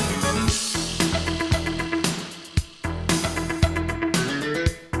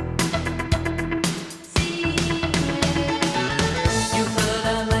 You heard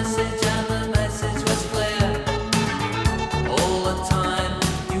a message and the message was clear. All the time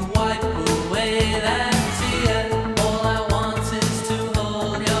you wipe away that tear. All I want is to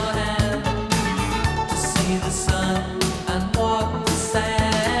hold your hand, to see the sun and walk the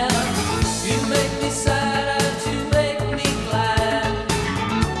sand. You make me sad and you make me glad.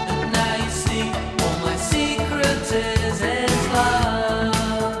 And now you see all my secret is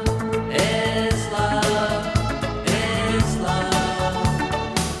love, is love, is love.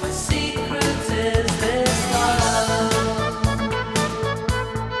 My secret is this love.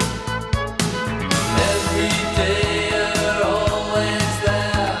 Every day you're always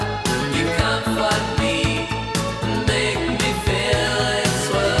there. You comfort me and make me feel it's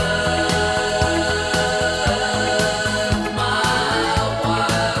worth my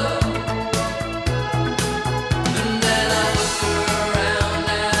while. And then I look around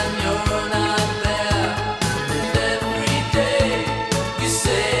and you're not there. And every day you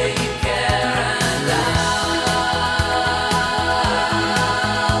say you care, and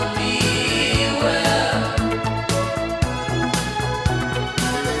I'll beware.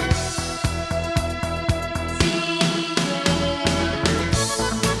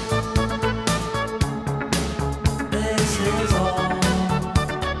 This is all.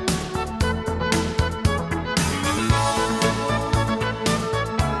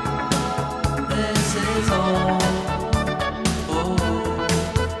 This is all. Oh.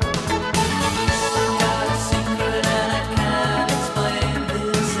 Got a secret and I can't explain.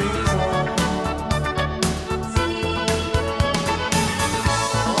 This is all.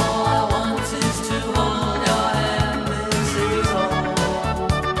 All I want is to hold your hand. This is all.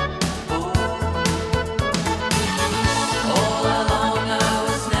 Oh. All along I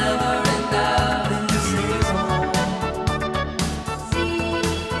was never in doubt. This is all.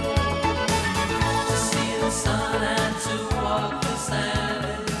 To see the sun and to walk the sand.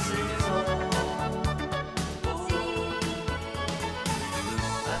 This is all.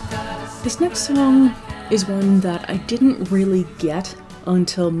 I've got a This next song is one that I didn't really get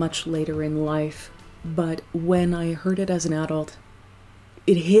until much later in life, but when I heard it as an adult,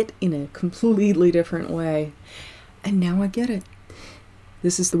 it hit in a completely different way, and now I get it.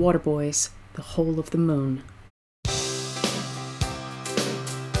 This is the Waterboys, The Hole of the Moon.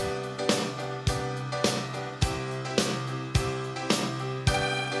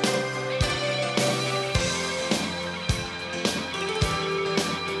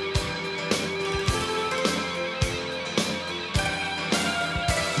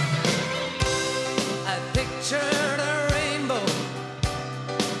 pictured a rainbow.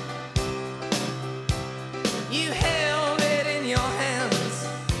 You held it in your hands.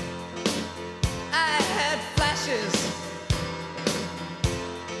 I had flashes.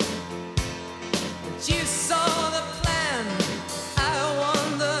 But you saw the plan. I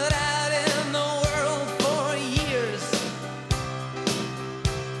wandered out in the world for years,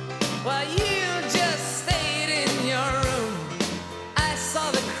 while you just stayed in your room. I saw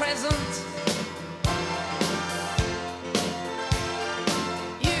the crescent.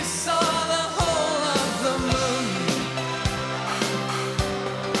 You saw the whole of the moon.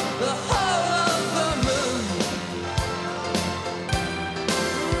 The whole of the moon.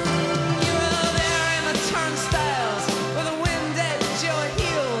 You were there in the turnstiles with the wind at your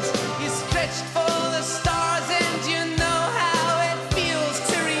heels. You stretched for the stars, and you know how it feels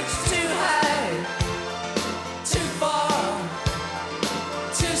to reach too high, too far,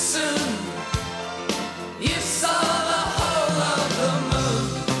 too soon. You saw the whole of the moon.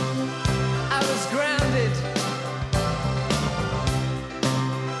 I was grounded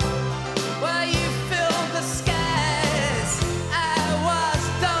while you filled the skies. I was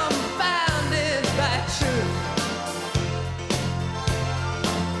dumbfounded by truth.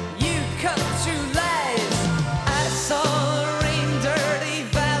 You cut through lies. I saw the rain-dirty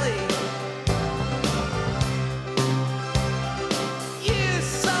valley. You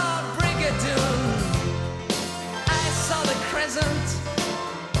saw Brigadoon. I saw the crescent.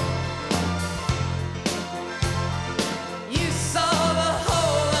 You saw the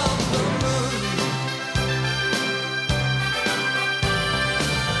whole of the moon.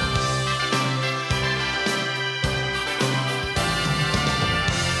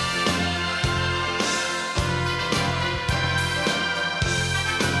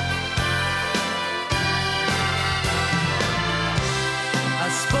 I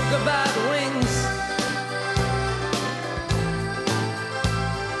spoke about wings.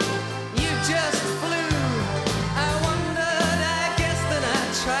 You just flew. I wondered, I guessed, and I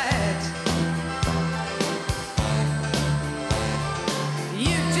tried.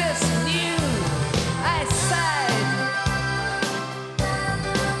 You just knew. I sighed.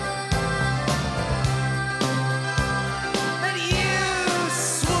 But you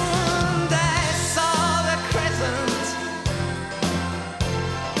swooned. I saw the crescent.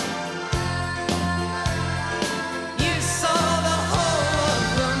 You saw the whole of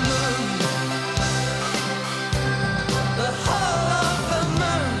the moon. The whole of the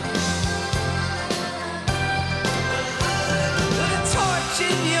moon. With a torch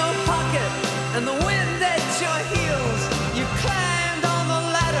in your pocket and the wind at your heels, you climbed on the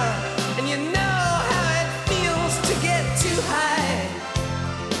ladder, and you know how it feels to get too high,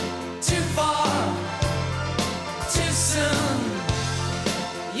 too far, too soon.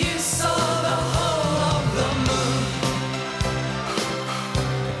 You saw the whole of the moon.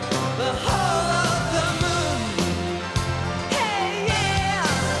 The whole of the moon. Hey, yeah.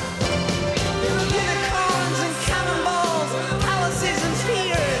 Unicorns and cannonballs, palaces and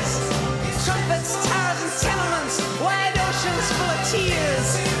piers, trumpets, towers and tenements, wide oceans full of tears,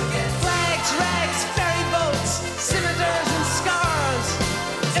 flags, rags, ferry boats, scimitars and scars,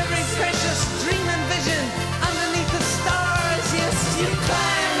 every precious dream and vision underneath the stars. Yes, you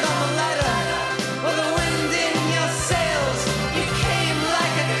climbed on the ladder with the wind in your sails. You came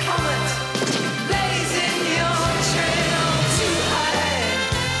like a comet, blazing your trail. Too high,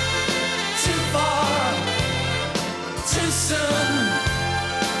 too far, too soon.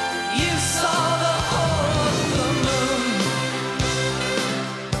 You saw the whole of the moon.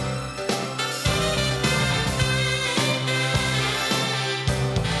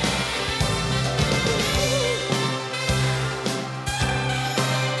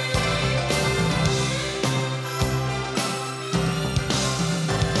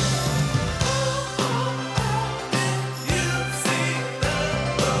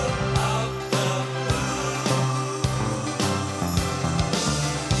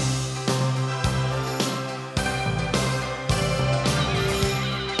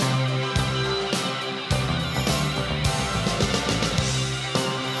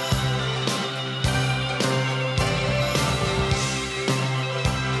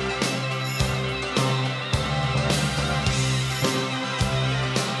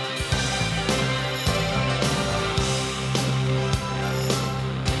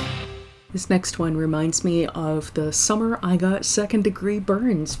 This next one reminds me of the summer I got second-degree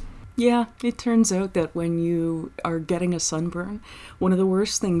burns. Yeah, it turns out that when you are getting a sunburn, one of the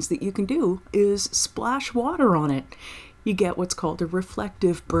worst things that you can do is splash water on it. You get what's called a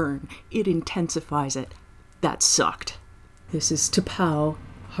reflective burn. It intensifies it. That sucked. This is T'Pau,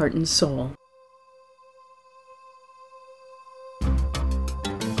 Heart and Soul.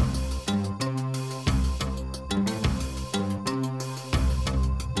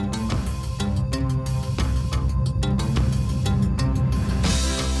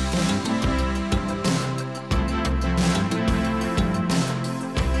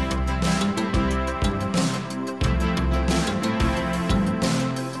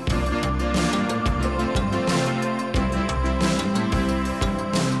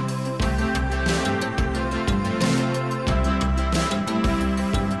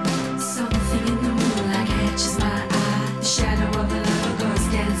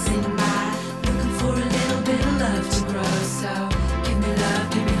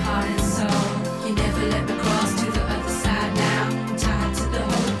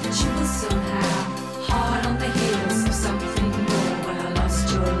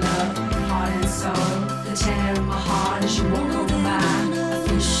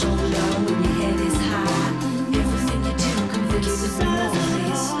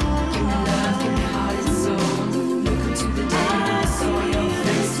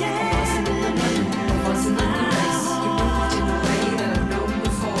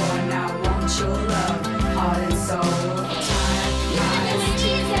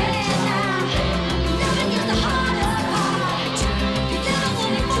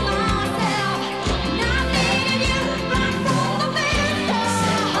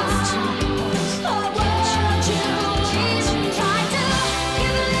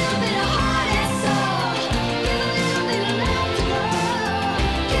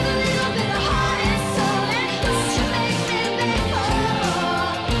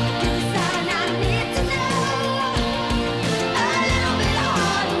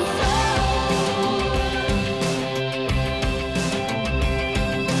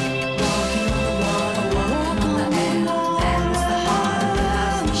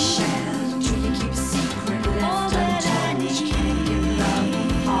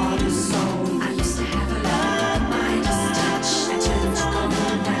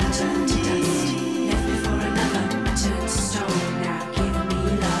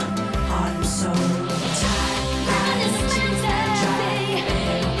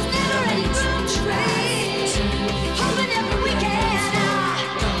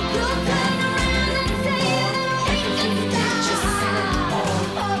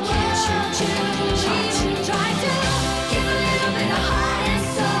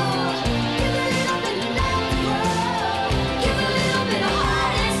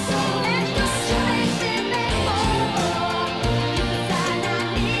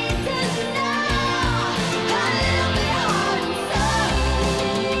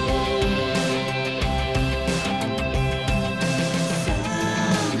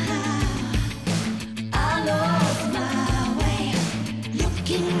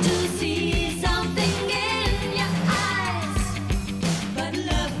 wanting to see something in your eyes, but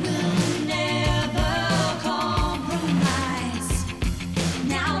love will never compromise.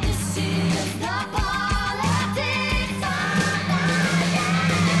 Now this is the politics of life.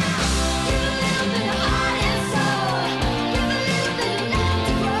 Give a little bit of heart and soul. Give a little bit of love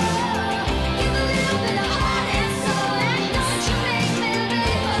to grow. Give a little bit of heart and soul, and don't you make me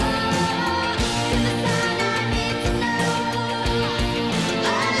believe. Give a sign I need to know.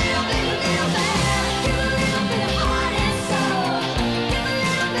 A little bit, little bit. Give a little bit of heart and soul. Give a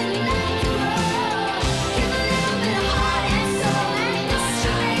little bit of love to grow. Give a little bit of heart and soul, and don't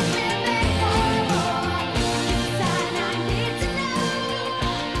you make me beg for more. Give a sign I need to know.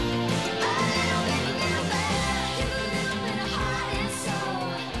 A little bit, little bit. Give a little bit of heart and soul.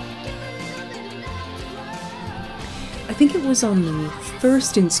 Give a little bit of love to grow. I think it was on the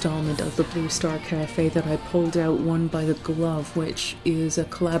first installment of the Bluestar Café that I pulled out One by the Glove, which is a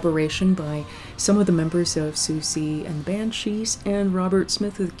collaboration by some of the members of Susie and the Banshees and Robert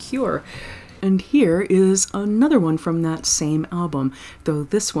Smith of The Cure. And here is another one from that same album, though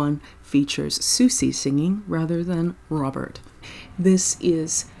this one features Susie singing rather than Robert. This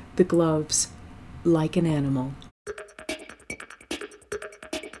is The Gloves, Like an Animal.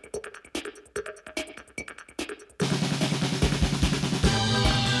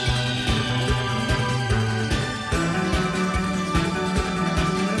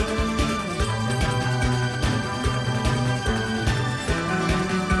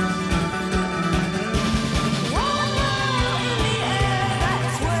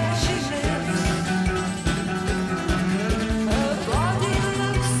 Her body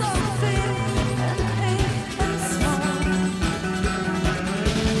looks so thin and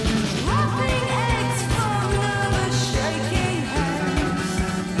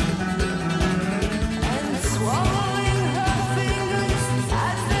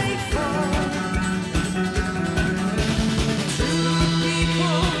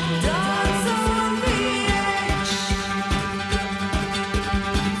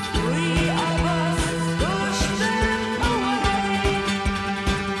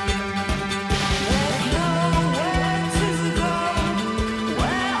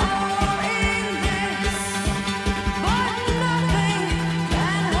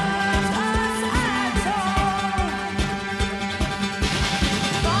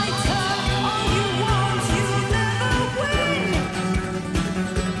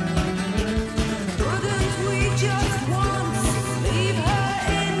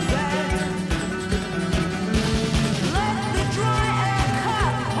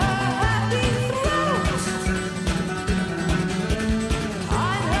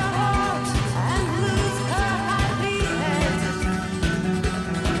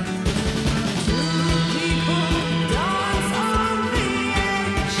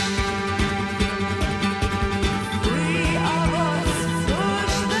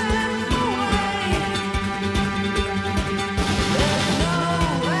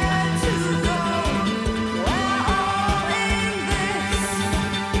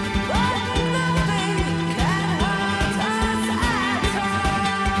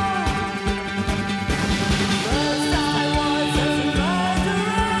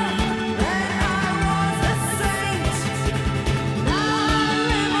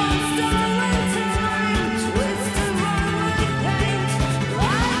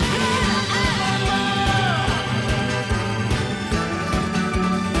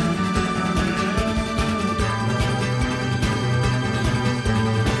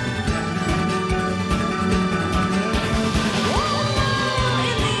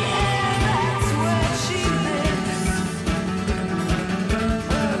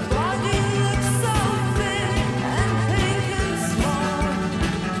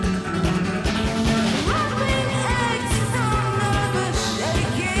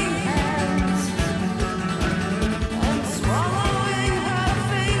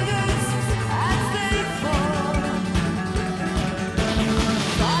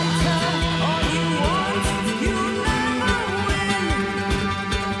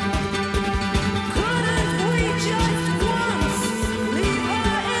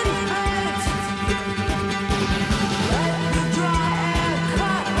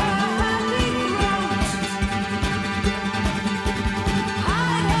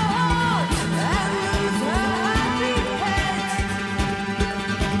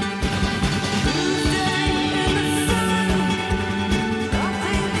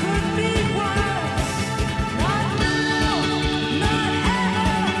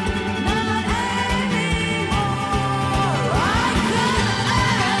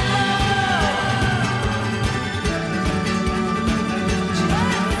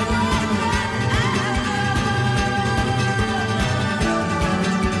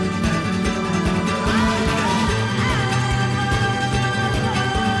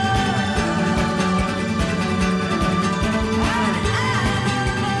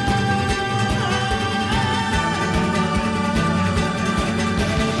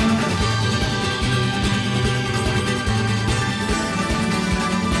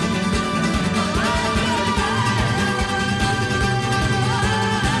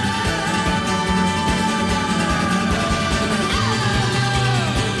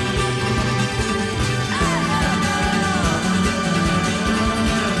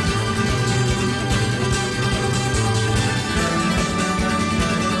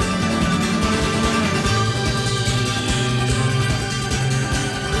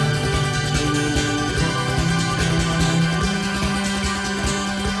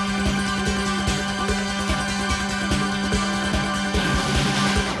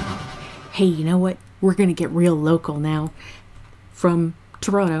Hey, you know what? We're going to get real local now. From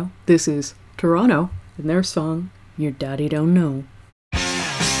Toronto, this is Toronto and their song, Your Daddy Don't Know.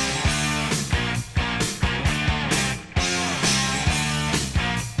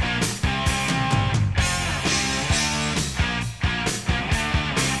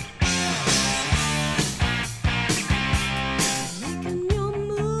 Making your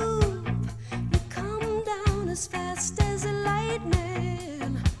move, you come down as fast as a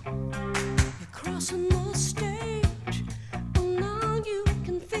lightning. You're crossing the stage, well now you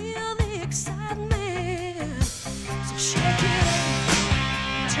can feel the excitement. So shake it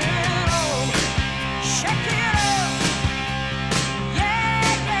up, turn it on, shake it up. Yeah,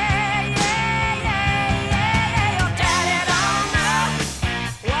 yeah, yeah, yeah, yeah. Your daddy don't know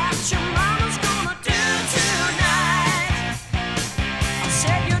what your mama's gonna do tonight. I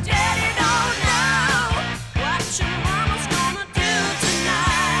said your daddy don't know what your mama's gonna do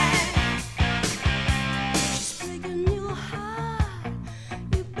tonight. She's breaking your heart.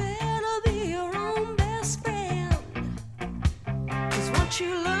 You better be your own best friend. 'Cause once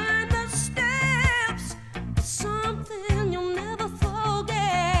you learn the steps, it's something you'll never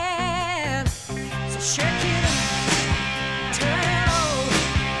forget. So shake it up, turn it on,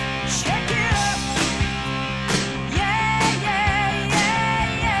 shake it up. Yeah, yeah, yeah,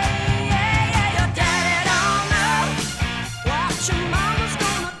 yeah, yeah. Your daddy don't know what your mama's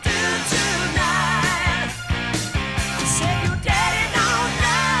gonna do tonight. I said your daddy don't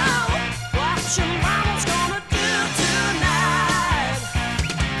know what your mama's gonna do tonight.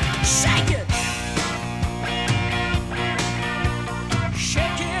 Shake it,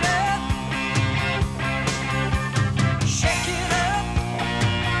 shake it up, shake it up,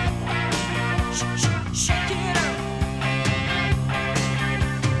 shake it up.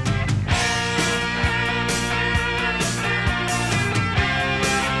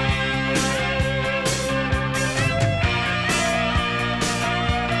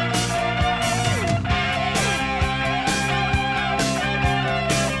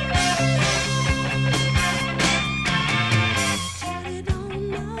 Daddy don't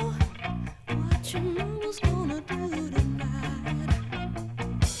know what your mama's gonna do tonight.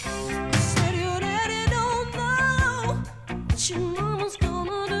 I said your daddy don't know what your mama's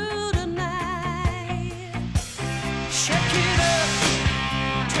gonna do tonight. Shake it up,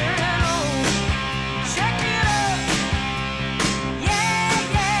 turn it on, shake it up. Yeah,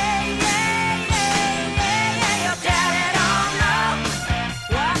 yeah, yeah, yeah, yeah. Your daddy don't know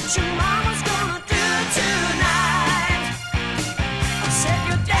what your mama's gonna do tonight. I said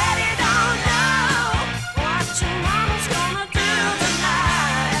your daddy don't know what your mama's gonna do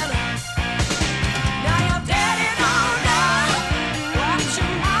tonight. Now your daddy don't know what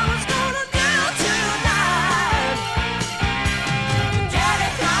your mama's gonna do tonight. Your daddy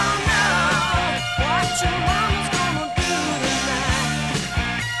don't know what your mama's gonna do tonight.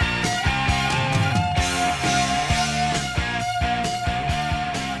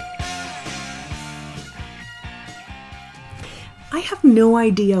 I have no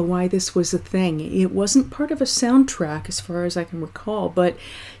idea why this was a thing. It wasn't part of a soundtrack as far as I can recall, but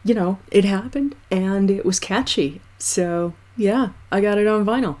you know, it happened and it was catchy. So, yeah, I got it on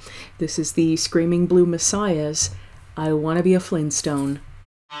vinyl. This is the Screaming Blue Messiahs, I Wanna Be a Flintstone.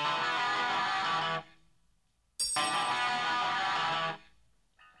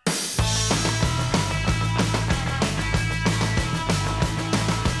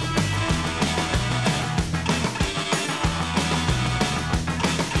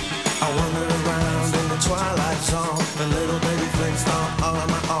 I wander around in the twilight zone, a little baby Flintstone all on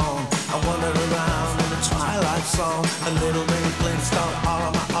my own. I wander around in the twilight zone, a little baby Flintstone all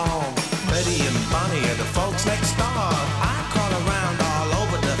on my own. Betty and Bonnie are the folks next door. I crawl around all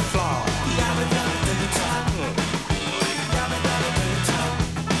over the floor. Yabba dabba dibba top. Yabba dabba dibba top.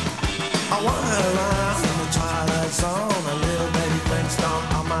 I wander around in the twilight zone, a little baby Flintstone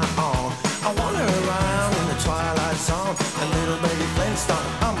on my own. I wander around in the twilight zone, a little baby Flintstone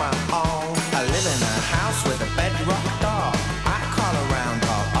on my own. I live in a house with a bedrock door. I crawl around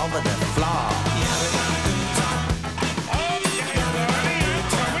all over the floor. Yabba dabba dibba top. Yabba dabba dibba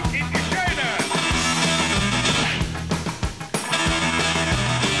top.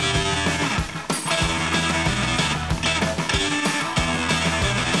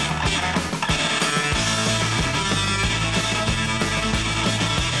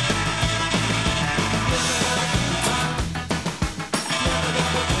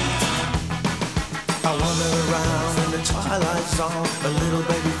 I wander around in the twilight zone, a little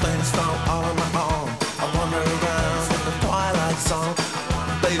baby Flintstone all on my own. I wander around in the twilight zone,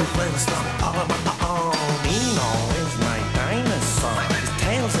 baby Flintstone all on my own. Eno is my dinosaur, his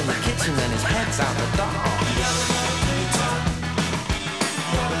tail girl's in the kitchen and his head's out the door.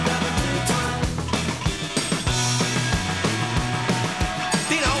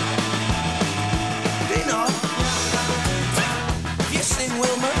 Dino, you sing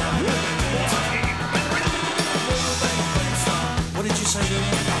Wilma? What did you say,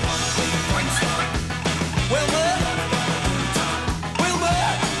 Wilma? Wilma? Wilma?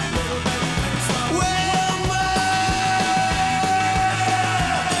 Wilma?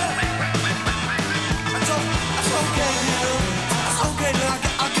 That's okay, Dino. That's okay, Dino.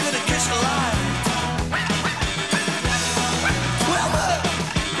 I'll give it a kiss alive. Wilma!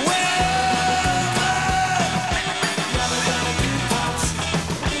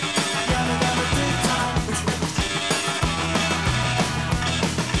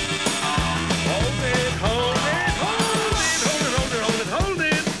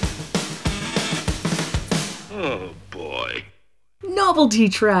 Novelty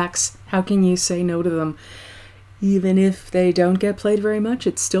tracks! How can you say no to them? Even if they don't get played very much,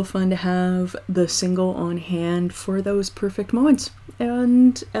 it's still fun to have the single on hand for those perfect moments.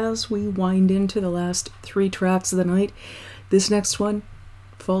 And as we wind into the last 3 tracks of the night, this next one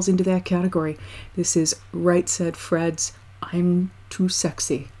falls into that category. This is Right Said Fred's I'm Too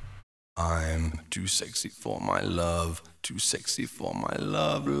Sexy. I'm too sexy for my love, too sexy for my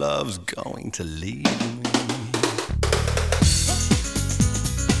love, love's going to leave me.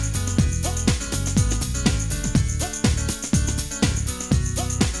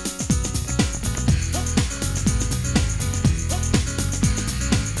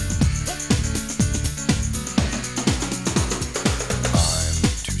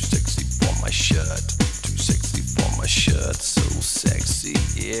 So sexy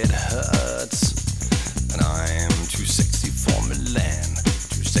it hurts, and I'm too sexy for Milan,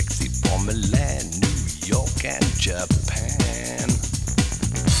 too sexy for Milan, New York and Japan.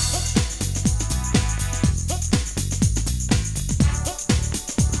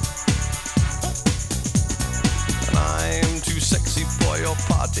 And I'm too sexy for your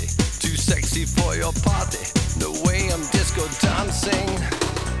party, too sexy for your party, the way I'm disco dancing.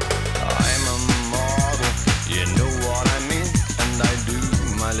 I'm a model, you know what I mean, and I do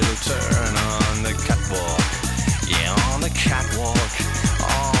my little turn on the catwalk. Yeah, on the catwalk,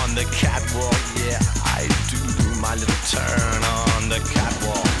 on the catwalk. Yeah, I do my little turn on the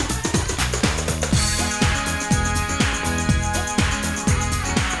catwalk.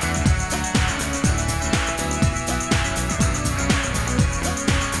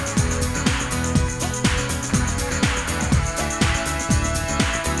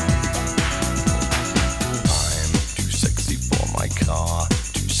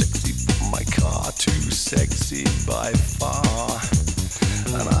 Sexy by far,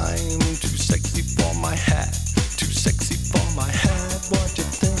 and I'm too sexy for my hat, too sexy for my hat. What you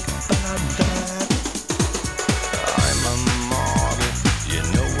think about that? I'm a model, you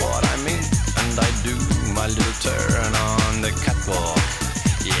know what I mean, and I do my little turn on the catwalk.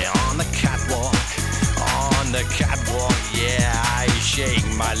 Yeah, on the catwalk, on the catwalk. Yeah, I shake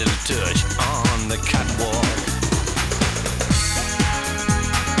my little tush on the catwalk.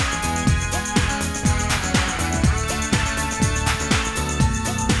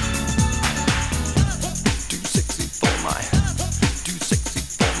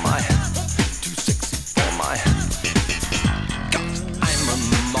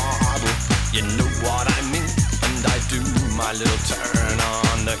 My little turn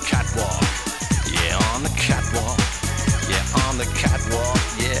on the catwalk. Yeah, on the catwalk. Yeah, on the catwalk.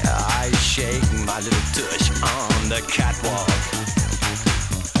 Yeah, I shake my little tush on the catwalk.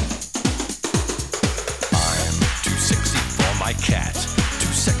 I'm too sexy for my cat,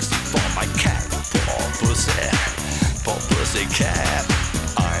 too sexy for my cat. Poor pussy cat.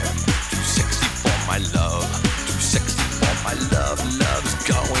 I'm too sexy for my love, too sexy for my love. Love's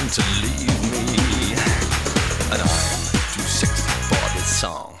going to leave me, and I'm too sexy for this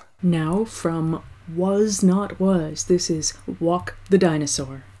song. Now from Was Not Was, this is Walk the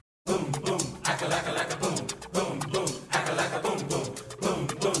Dinosaur. Boom, boom, acca-lacca-lacca, boom, boom, boom, acca-lacca, boom, boom, boom,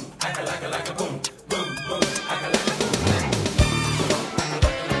 boom, acca-lacca-lacca, boom, boom, boom, acca-lacca, boom.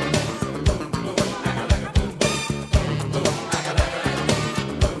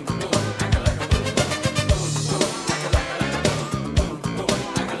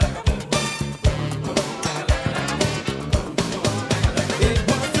 It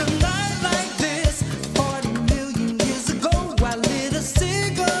was a night like this 40 million years ago. I lit a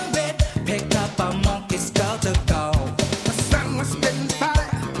cigarette.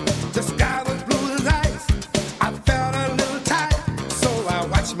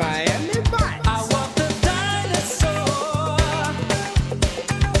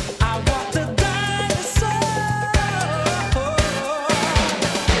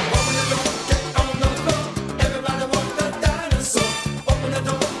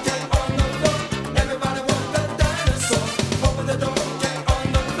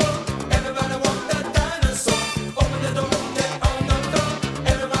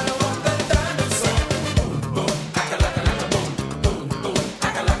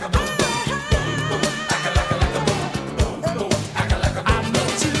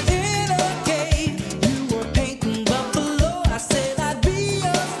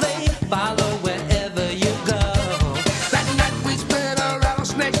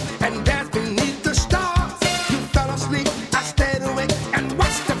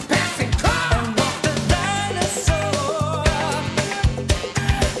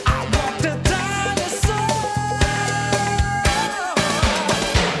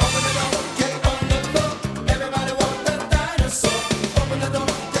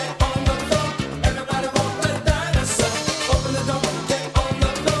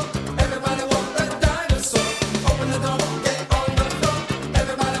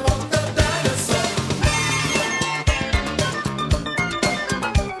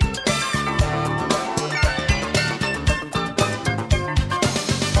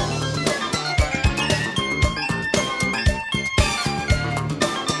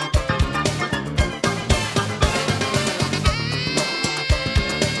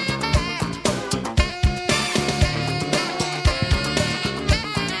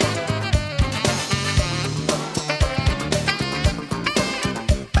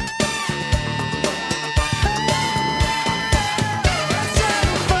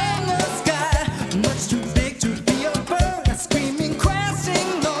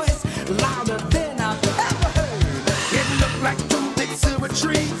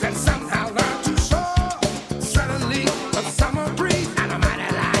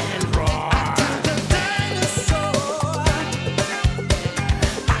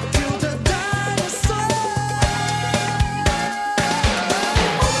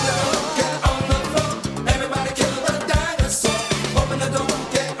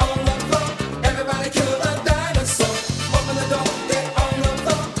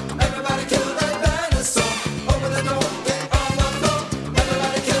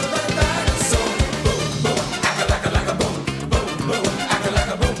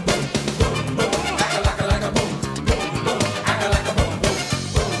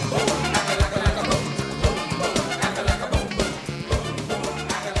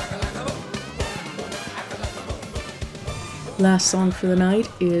 Last song for the night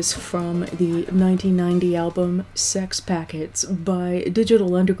is from the 1990 album Sex Packets by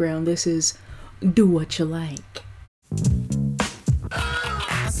Digital Underground. This is Do What You Like.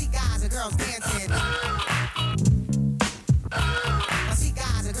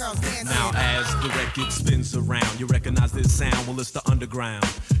 Now as the record spins around, you recognize this sound, well it's the underground.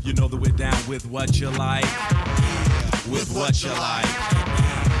 You know that we're down with what you like, with what you like.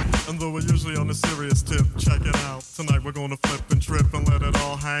 And though we're usually on a serious tip, check it out. Tonight we're gonna flip and trip and let it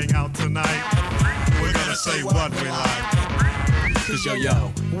all hang out tonight. We're gonna say what we like. Cause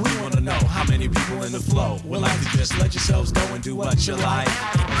yo, we wanna know how many people in the flow would like to just let yourselves go and do what you like.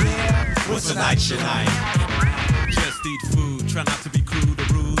 Yeah, what's a night your night? Just eat food, try not to be crude or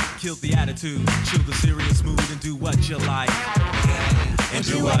rude. Kill the attitude, chill the serious mood and do what you like. And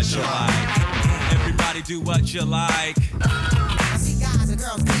do what you like. Everybody do what you like.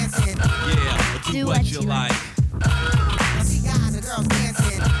 Yeah, do what you like.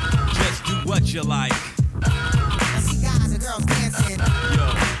 Just do what you like.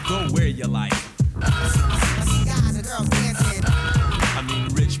 Yo, go where you like. I mean,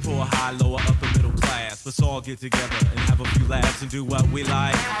 rich, poor, high, lower, upper, middle class. Let's all get together and have a few laughs and do what we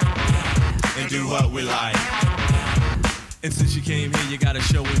like. And do what we like. And since you came here, you gotta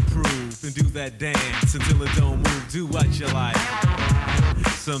show and prove and do that dance until it don't move. Do what you like.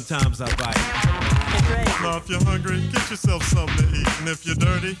 Sometimes I bite. Now if you're hungry, get yourself something to eat. And if you're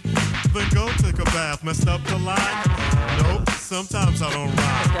dirty, then go take a bath. Messed up the line? Nope, sometimes I don't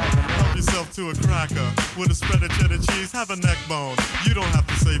rhyme. Help yourself to a cracker with a spread of cheddar cheese. Have a neck bone. You don't have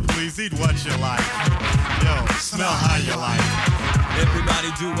to say please, eat what you like. Yo, smell how you like.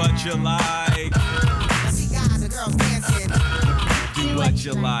 Everybody do what you like. Do what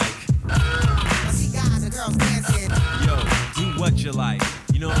you like. Yo, do what you like.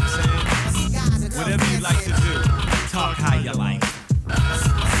 You know what I'm saying? Whatever you like to do, talk how you like. Now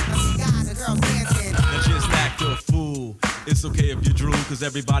just act a fool. It's okay if you drool, cause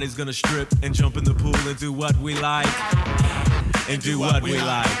everybody's gonna strip and jump in the pool and do what we like. And do what we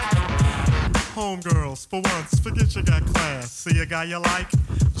like. Homegirls, for once, forget you got class. See a guy you like?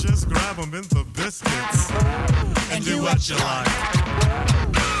 Just grab him in the biscuits. And do what you like.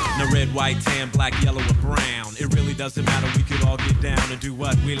 Now red, white, tan, black, yellow, or brown. It really doesn't matter, we could all get down and do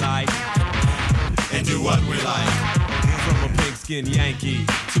what we like. And do what we like. From a pink-skinned Yankee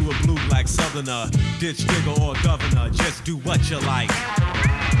to a blue-black southerner, ditch digger or governor, just do what you like.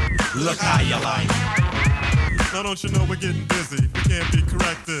 Look how you like. Now don't you know we're getting busy? We can't be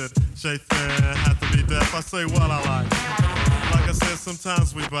corrected. Shayfair had to be deaf. I say what I like. Like I said,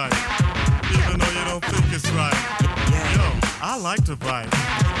 sometimes we bite, even though you don't think it's right. Yo, I like to bite.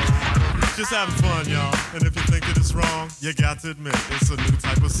 Just having fun, y'all. And if you think it is wrong, you got to admit it's a new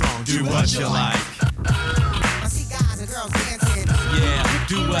type of song. Do what you like. Yeah,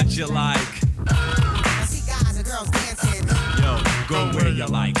 do what you like. Yo, go where you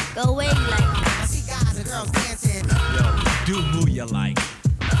like. Go where you like. Yo, do who you like.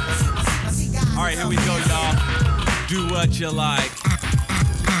 Alright, here we go, y'all. Do what you like.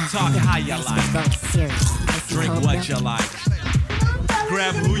 Talk how you like. Drink what you like.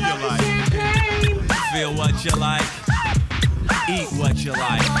 Grab who you like. Feel what you like. Eat what you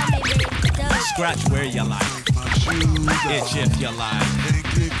like. Scratch where you like. Itch if you like.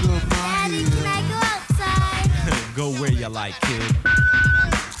 Daddy, can I go outside? Go where you like, kid.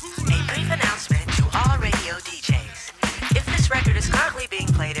 A brief announcement to all radio DJs. If this record is currently being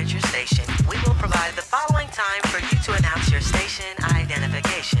played at your station, we will provide the following time for you to announce your station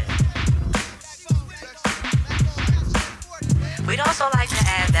identification. We'd also like to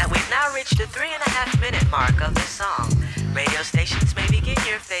add that we've now reached the 3.5-minute mark of this song. Radio stations may begin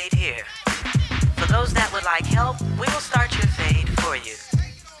your fade here. For those that would like help, we will start your fade for you.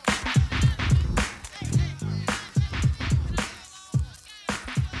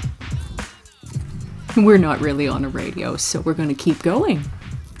 We're not really on a radio, so we're going to keep going.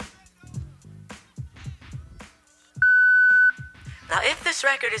 Now, if this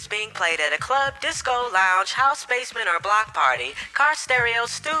record is being played at a club, disco, lounge, house, basement, or block party, car stereo,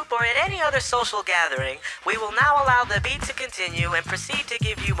 stoop, or at any other social gathering, we will now allow the beat to continue and proceed to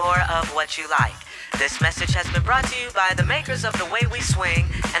give you more of what you like. This message has been brought to you by the makers of The Way We Swing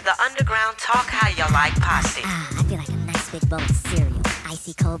and the Underground Talk How You Like posse. I feel like a nice big bowl of cereal,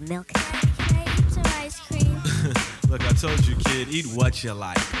 icy cold milk. Can I eat some ice cream? Look, I told you, kid, eat what you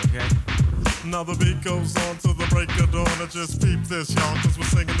like, okay? Now the beat goes on to the break of dawn. I just peep this, y'all, cause we're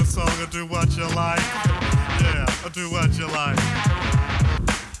singing the song of Do What You Like. Yeah, do what you like.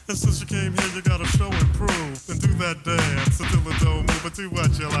 And since you came here, you gotta show and prove and do that dance until the don't move, but do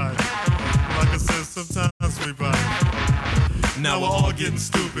what you like. Like I said, sometimes we bite, Now we're all getting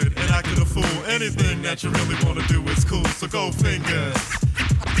stupid and acting a fool. Anything that you really wanna do is cool, so go fingers.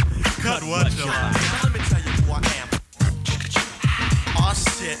 Cut what you like. Now let me tell you who I am. Oh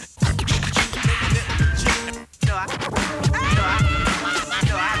shit.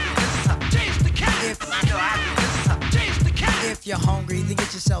 If you're hungry, then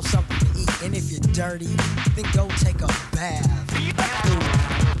get yourself something to eat. And if you're dirty, then go take a bath.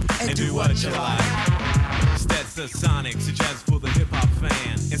 And do what you like. Stetson Sonic, suggest for the hip hop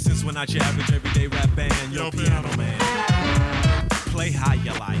fan. And since we're not your average everyday rap band, yo, piano man, play how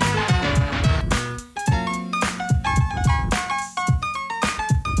you like.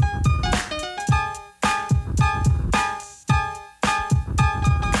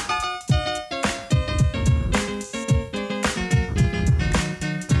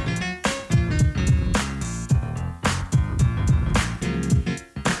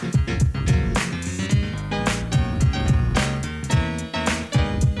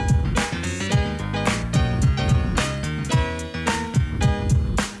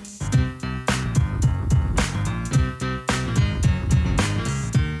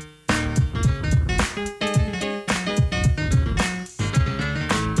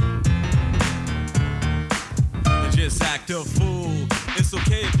 A fool. It's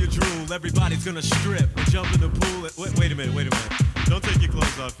okay if you drool. Everybody's gonna strip and jump in the pool. Wait a minute. Don't take your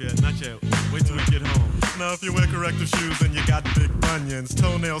clothes off yet. Not yet. Wait till we get home. Now if you wear corrective shoes and you got big bunions,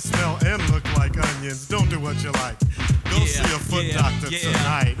 toenails smell and look like onions, don't do what you like. Go see a foot doctor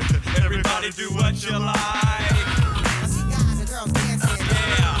tonight. Everybody do what you like.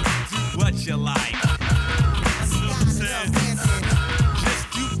 Yeah, do what you like.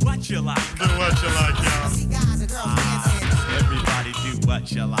 Just do what you like. Do what you like, y'all. Everybody do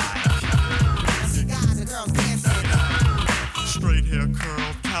what you like. Straight hair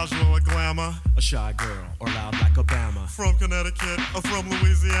curl, casual or glamour. A shy girl or loud like Obama. From Connecticut or from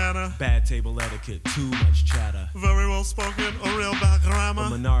Louisiana. Bad table etiquette, too much chatter. Very well spoken or real bad grammar. A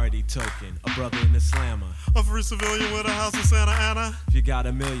minority token, a brother in the slammer. A free civilian with a house in Santa Ana. If you got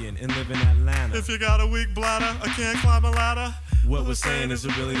 $1 million and live in Atlanta. If you got a weak bladder or can't climb a ladder. What we're saying is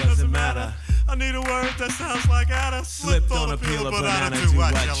it really doesn't matter. I need a word that sounds like Ada. Slipped on a peel of banana, do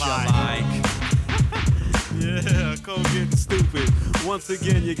what you like. Yeah, cold getting stupid. Once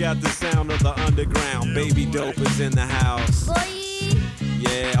again, you got the sound of the underground. Yeah, Baby boy. Dope is in the house. Boy.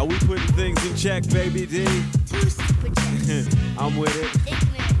 Yeah, are we putting things in check, Baby D? Too stupid check. I'm with it.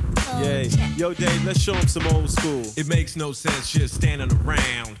 Ignorant. Yeah. Yo, Dave, let's show them some old school. It makes no sense just standing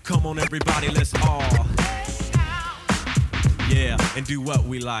around. Come on, everybody, let's all. Yeah, and do what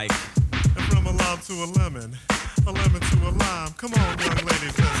we like. And from a lime to a lemon to a lime. Come on, young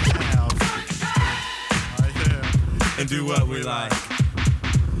ladies, let's have. And do what we like.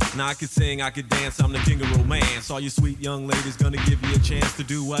 Now I could sing, I could dance, I'm the king of romance. All you sweet young ladies gonna give you a chance to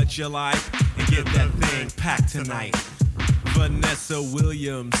do what you like and get that thing packed tonight. Vanessa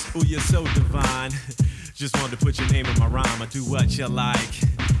Williams, ooh, you're so divine. Just wanted to put your name in my rhyme. I do what you like.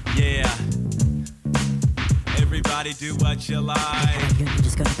 Yeah. Everybody do what you like. Hey, you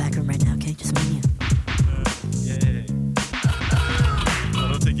just go to the back room right now, okay? Just me and you. Yeah. No,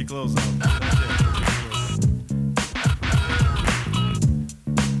 don't take your clothes off.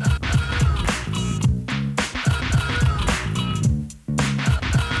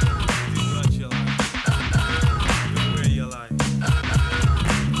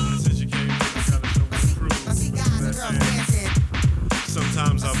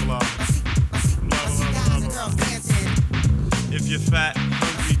 Sometimes I blah. If you're fat,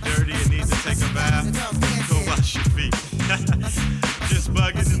 hungry, dirty, and need to take a bath, go wash your feet. Just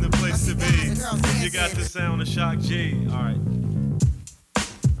bugging in the place to be. You got the sound of Shock G. All right.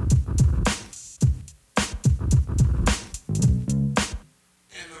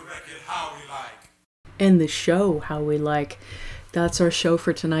 And the show How We Like. That's our show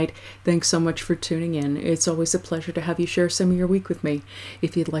for tonight. Thanks so much for tuning in. It's always a pleasure to have you share some of your week with me.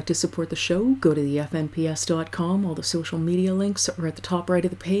 If you'd like to support the show, go to the FNPS.com. All the social media links are at the top right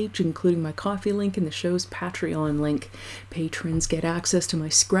of the page, including my coffee link and the show's Patreon link. Patrons get access to my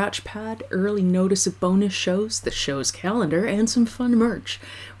scratch pad, early notice of bonus shows, the show's calendar, and some fun merch.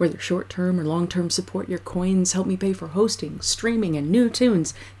 Whether short-term or long-term support, your coins help me pay for hosting, streaming, and new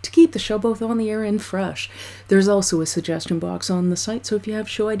tunes to keep the show both on the air and fresh. There's also a suggestion box on the site, so if you have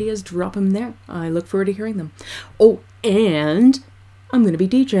show ideas, drop them there. I look forward to hearing them. Oh, and I'm going to be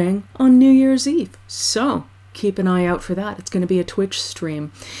DJing on New Year's Eve, so keep an eye out for that. It's going to be a Twitch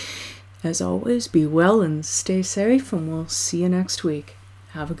stream. As always, be well and stay safe, and we'll see you next week.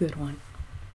 Have a good one.